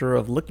adventure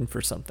of looking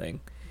for something.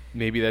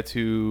 Maybe that's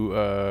who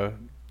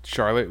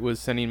Charlotte was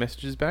sending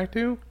messages back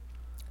to?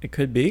 It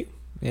could be,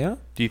 yeah.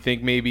 Do you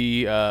think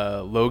maybe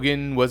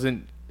Logan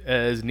wasn't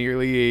as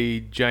nearly a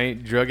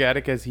giant drug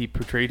addict as he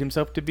portrayed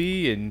himself to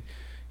be, and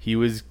he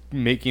was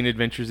making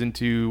adventures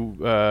into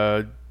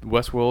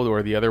Westworld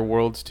or the other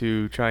worlds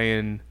to try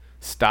and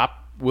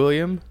stop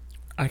William?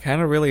 I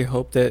kind of really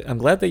hope that... I'm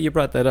glad that you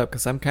brought that up,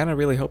 because I'm kind of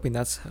really hoping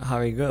that's how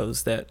it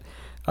goes, that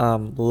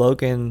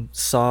Logan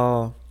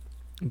saw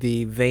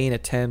the vain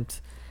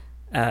attempt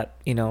at,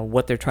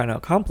 what they're trying to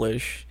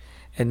accomplish,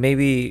 and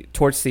maybe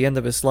towards the end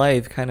of his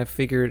life kind of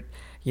figured,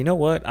 you know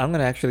what, I'm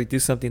going to actually do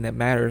something that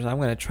matters. I'm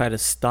going to try to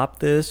stop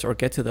this or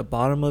get to the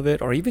bottom of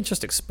it or even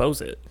just expose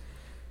it.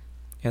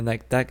 And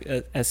like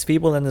that, as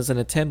feeble and as an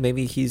attempt,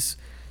 maybe he's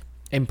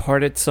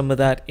imparted some of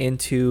that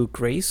into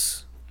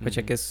Grace, which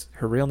I guess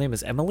her real name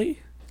is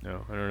Emily.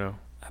 No, I don't know.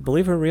 I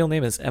believe her real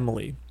name is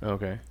Emily.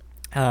 Okay.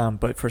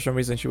 But for some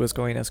reason she was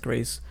going as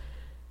Grace.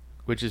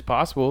 Which is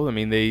possible. I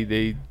mean,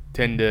 they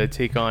tend to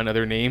take on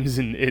other names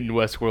in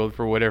Westworld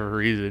for whatever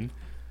reason.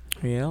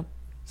 Yeah.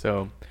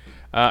 So,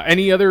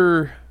 any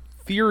other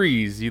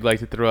theories you'd like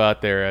to throw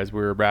out there as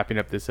we're wrapping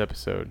up this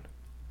episode?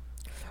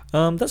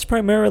 That's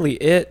primarily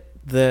it.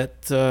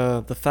 That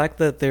the fact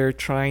that they're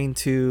trying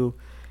to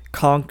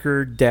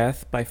conquer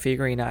death by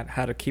figuring out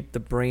how to keep the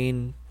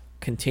brain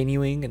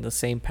continuing in the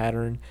same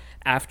pattern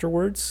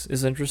afterwards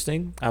is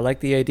interesting. I like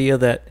the idea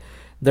that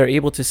they're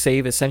able to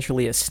save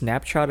essentially a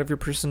snapshot of your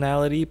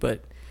personality,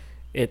 but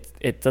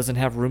it doesn't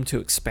have room to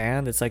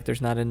expand. It's like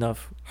there's not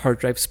enough hard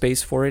drive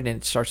space for it, and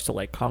it starts to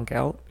like conk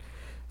out.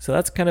 So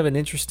that's kind of an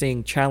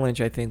interesting challenge,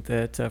 I think,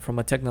 that from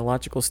a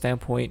technological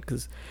standpoint,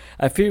 because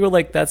I feel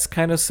like that's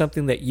kind of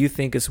something that you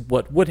think is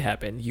what would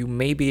happen. You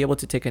may be able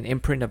to take an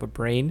imprint of a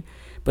brain,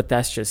 but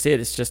that's just it.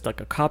 It's just like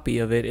a copy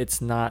of it.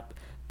 It's not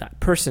that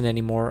person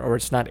anymore, or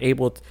it's not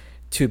able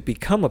to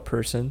become a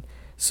person.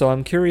 So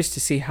I'm curious to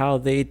see how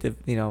they,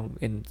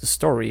 in the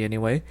story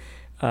anyway,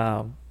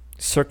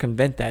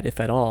 circumvent that, if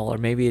at all. Or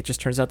maybe it just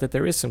turns out that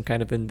there is some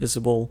kind of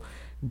invisible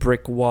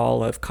brick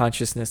wall of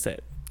consciousness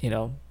that,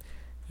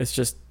 it's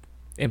just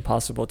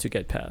impossible to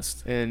get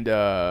past. And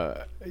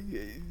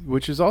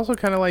which is also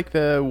kind of like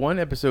the one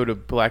episode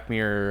of Black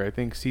Mirror, I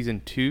think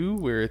season 2,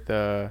 with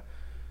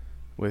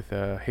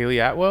Haley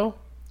Atwell.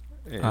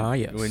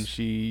 Yes. When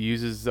she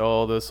uses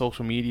all the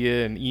social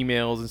media and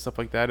emails and stuff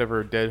like that of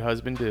her dead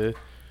husband to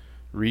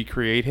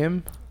recreate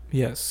him.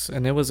 Yes,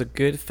 and it was a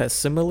good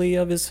facsimile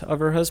of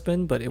her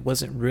husband, but it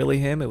wasn't really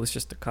him. It was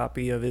just a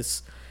copy of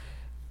his,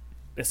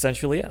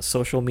 essentially,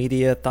 social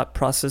media thought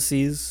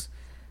processes.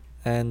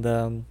 And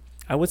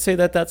I would say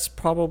that that's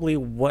probably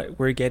what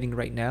we're getting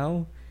right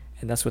now,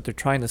 and that's what they're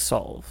trying to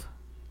solve.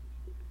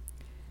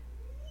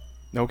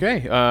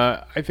 Okay,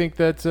 I think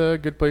that's a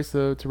good place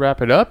to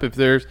wrap it up. If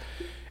there's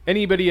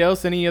anybody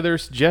else, any other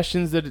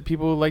suggestions that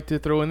people would like to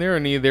throw in there,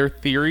 any of their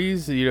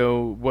theories,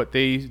 what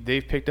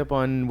they've picked up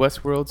on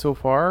Westworld so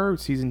far,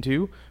 season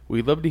 2,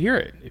 we'd love to hear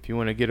it. If you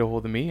want to get a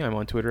hold of me, I'm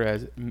on Twitter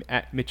as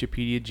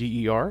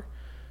 @Mitchipedia_GER.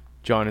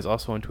 John is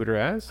also on Twitter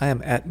as... I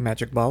am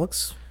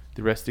 @MagicBollocks.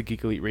 The rest of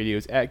Geek Elite Radio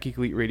is @Geek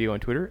Elite Radio on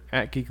Twitter,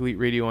 @Geek Elite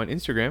Radio on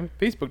Instagram,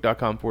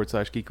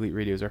 Facebook.com/Geek Elite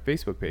Radio is our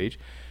Facebook page,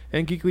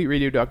 and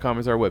GeekEliteRadio.com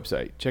is our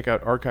website. Check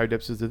out archived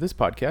episodes of this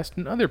podcast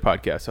and other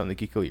podcasts on the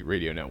Geek Elite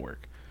Radio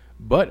Network.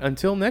 But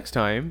until next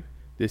time,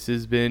 this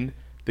has been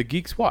The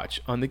Geek's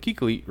Watch on the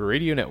Geek Elite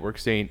Radio Network,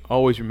 saying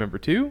always remember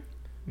to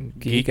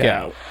geek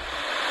out.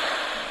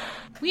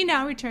 We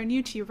now return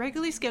you to your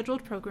regularly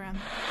scheduled program.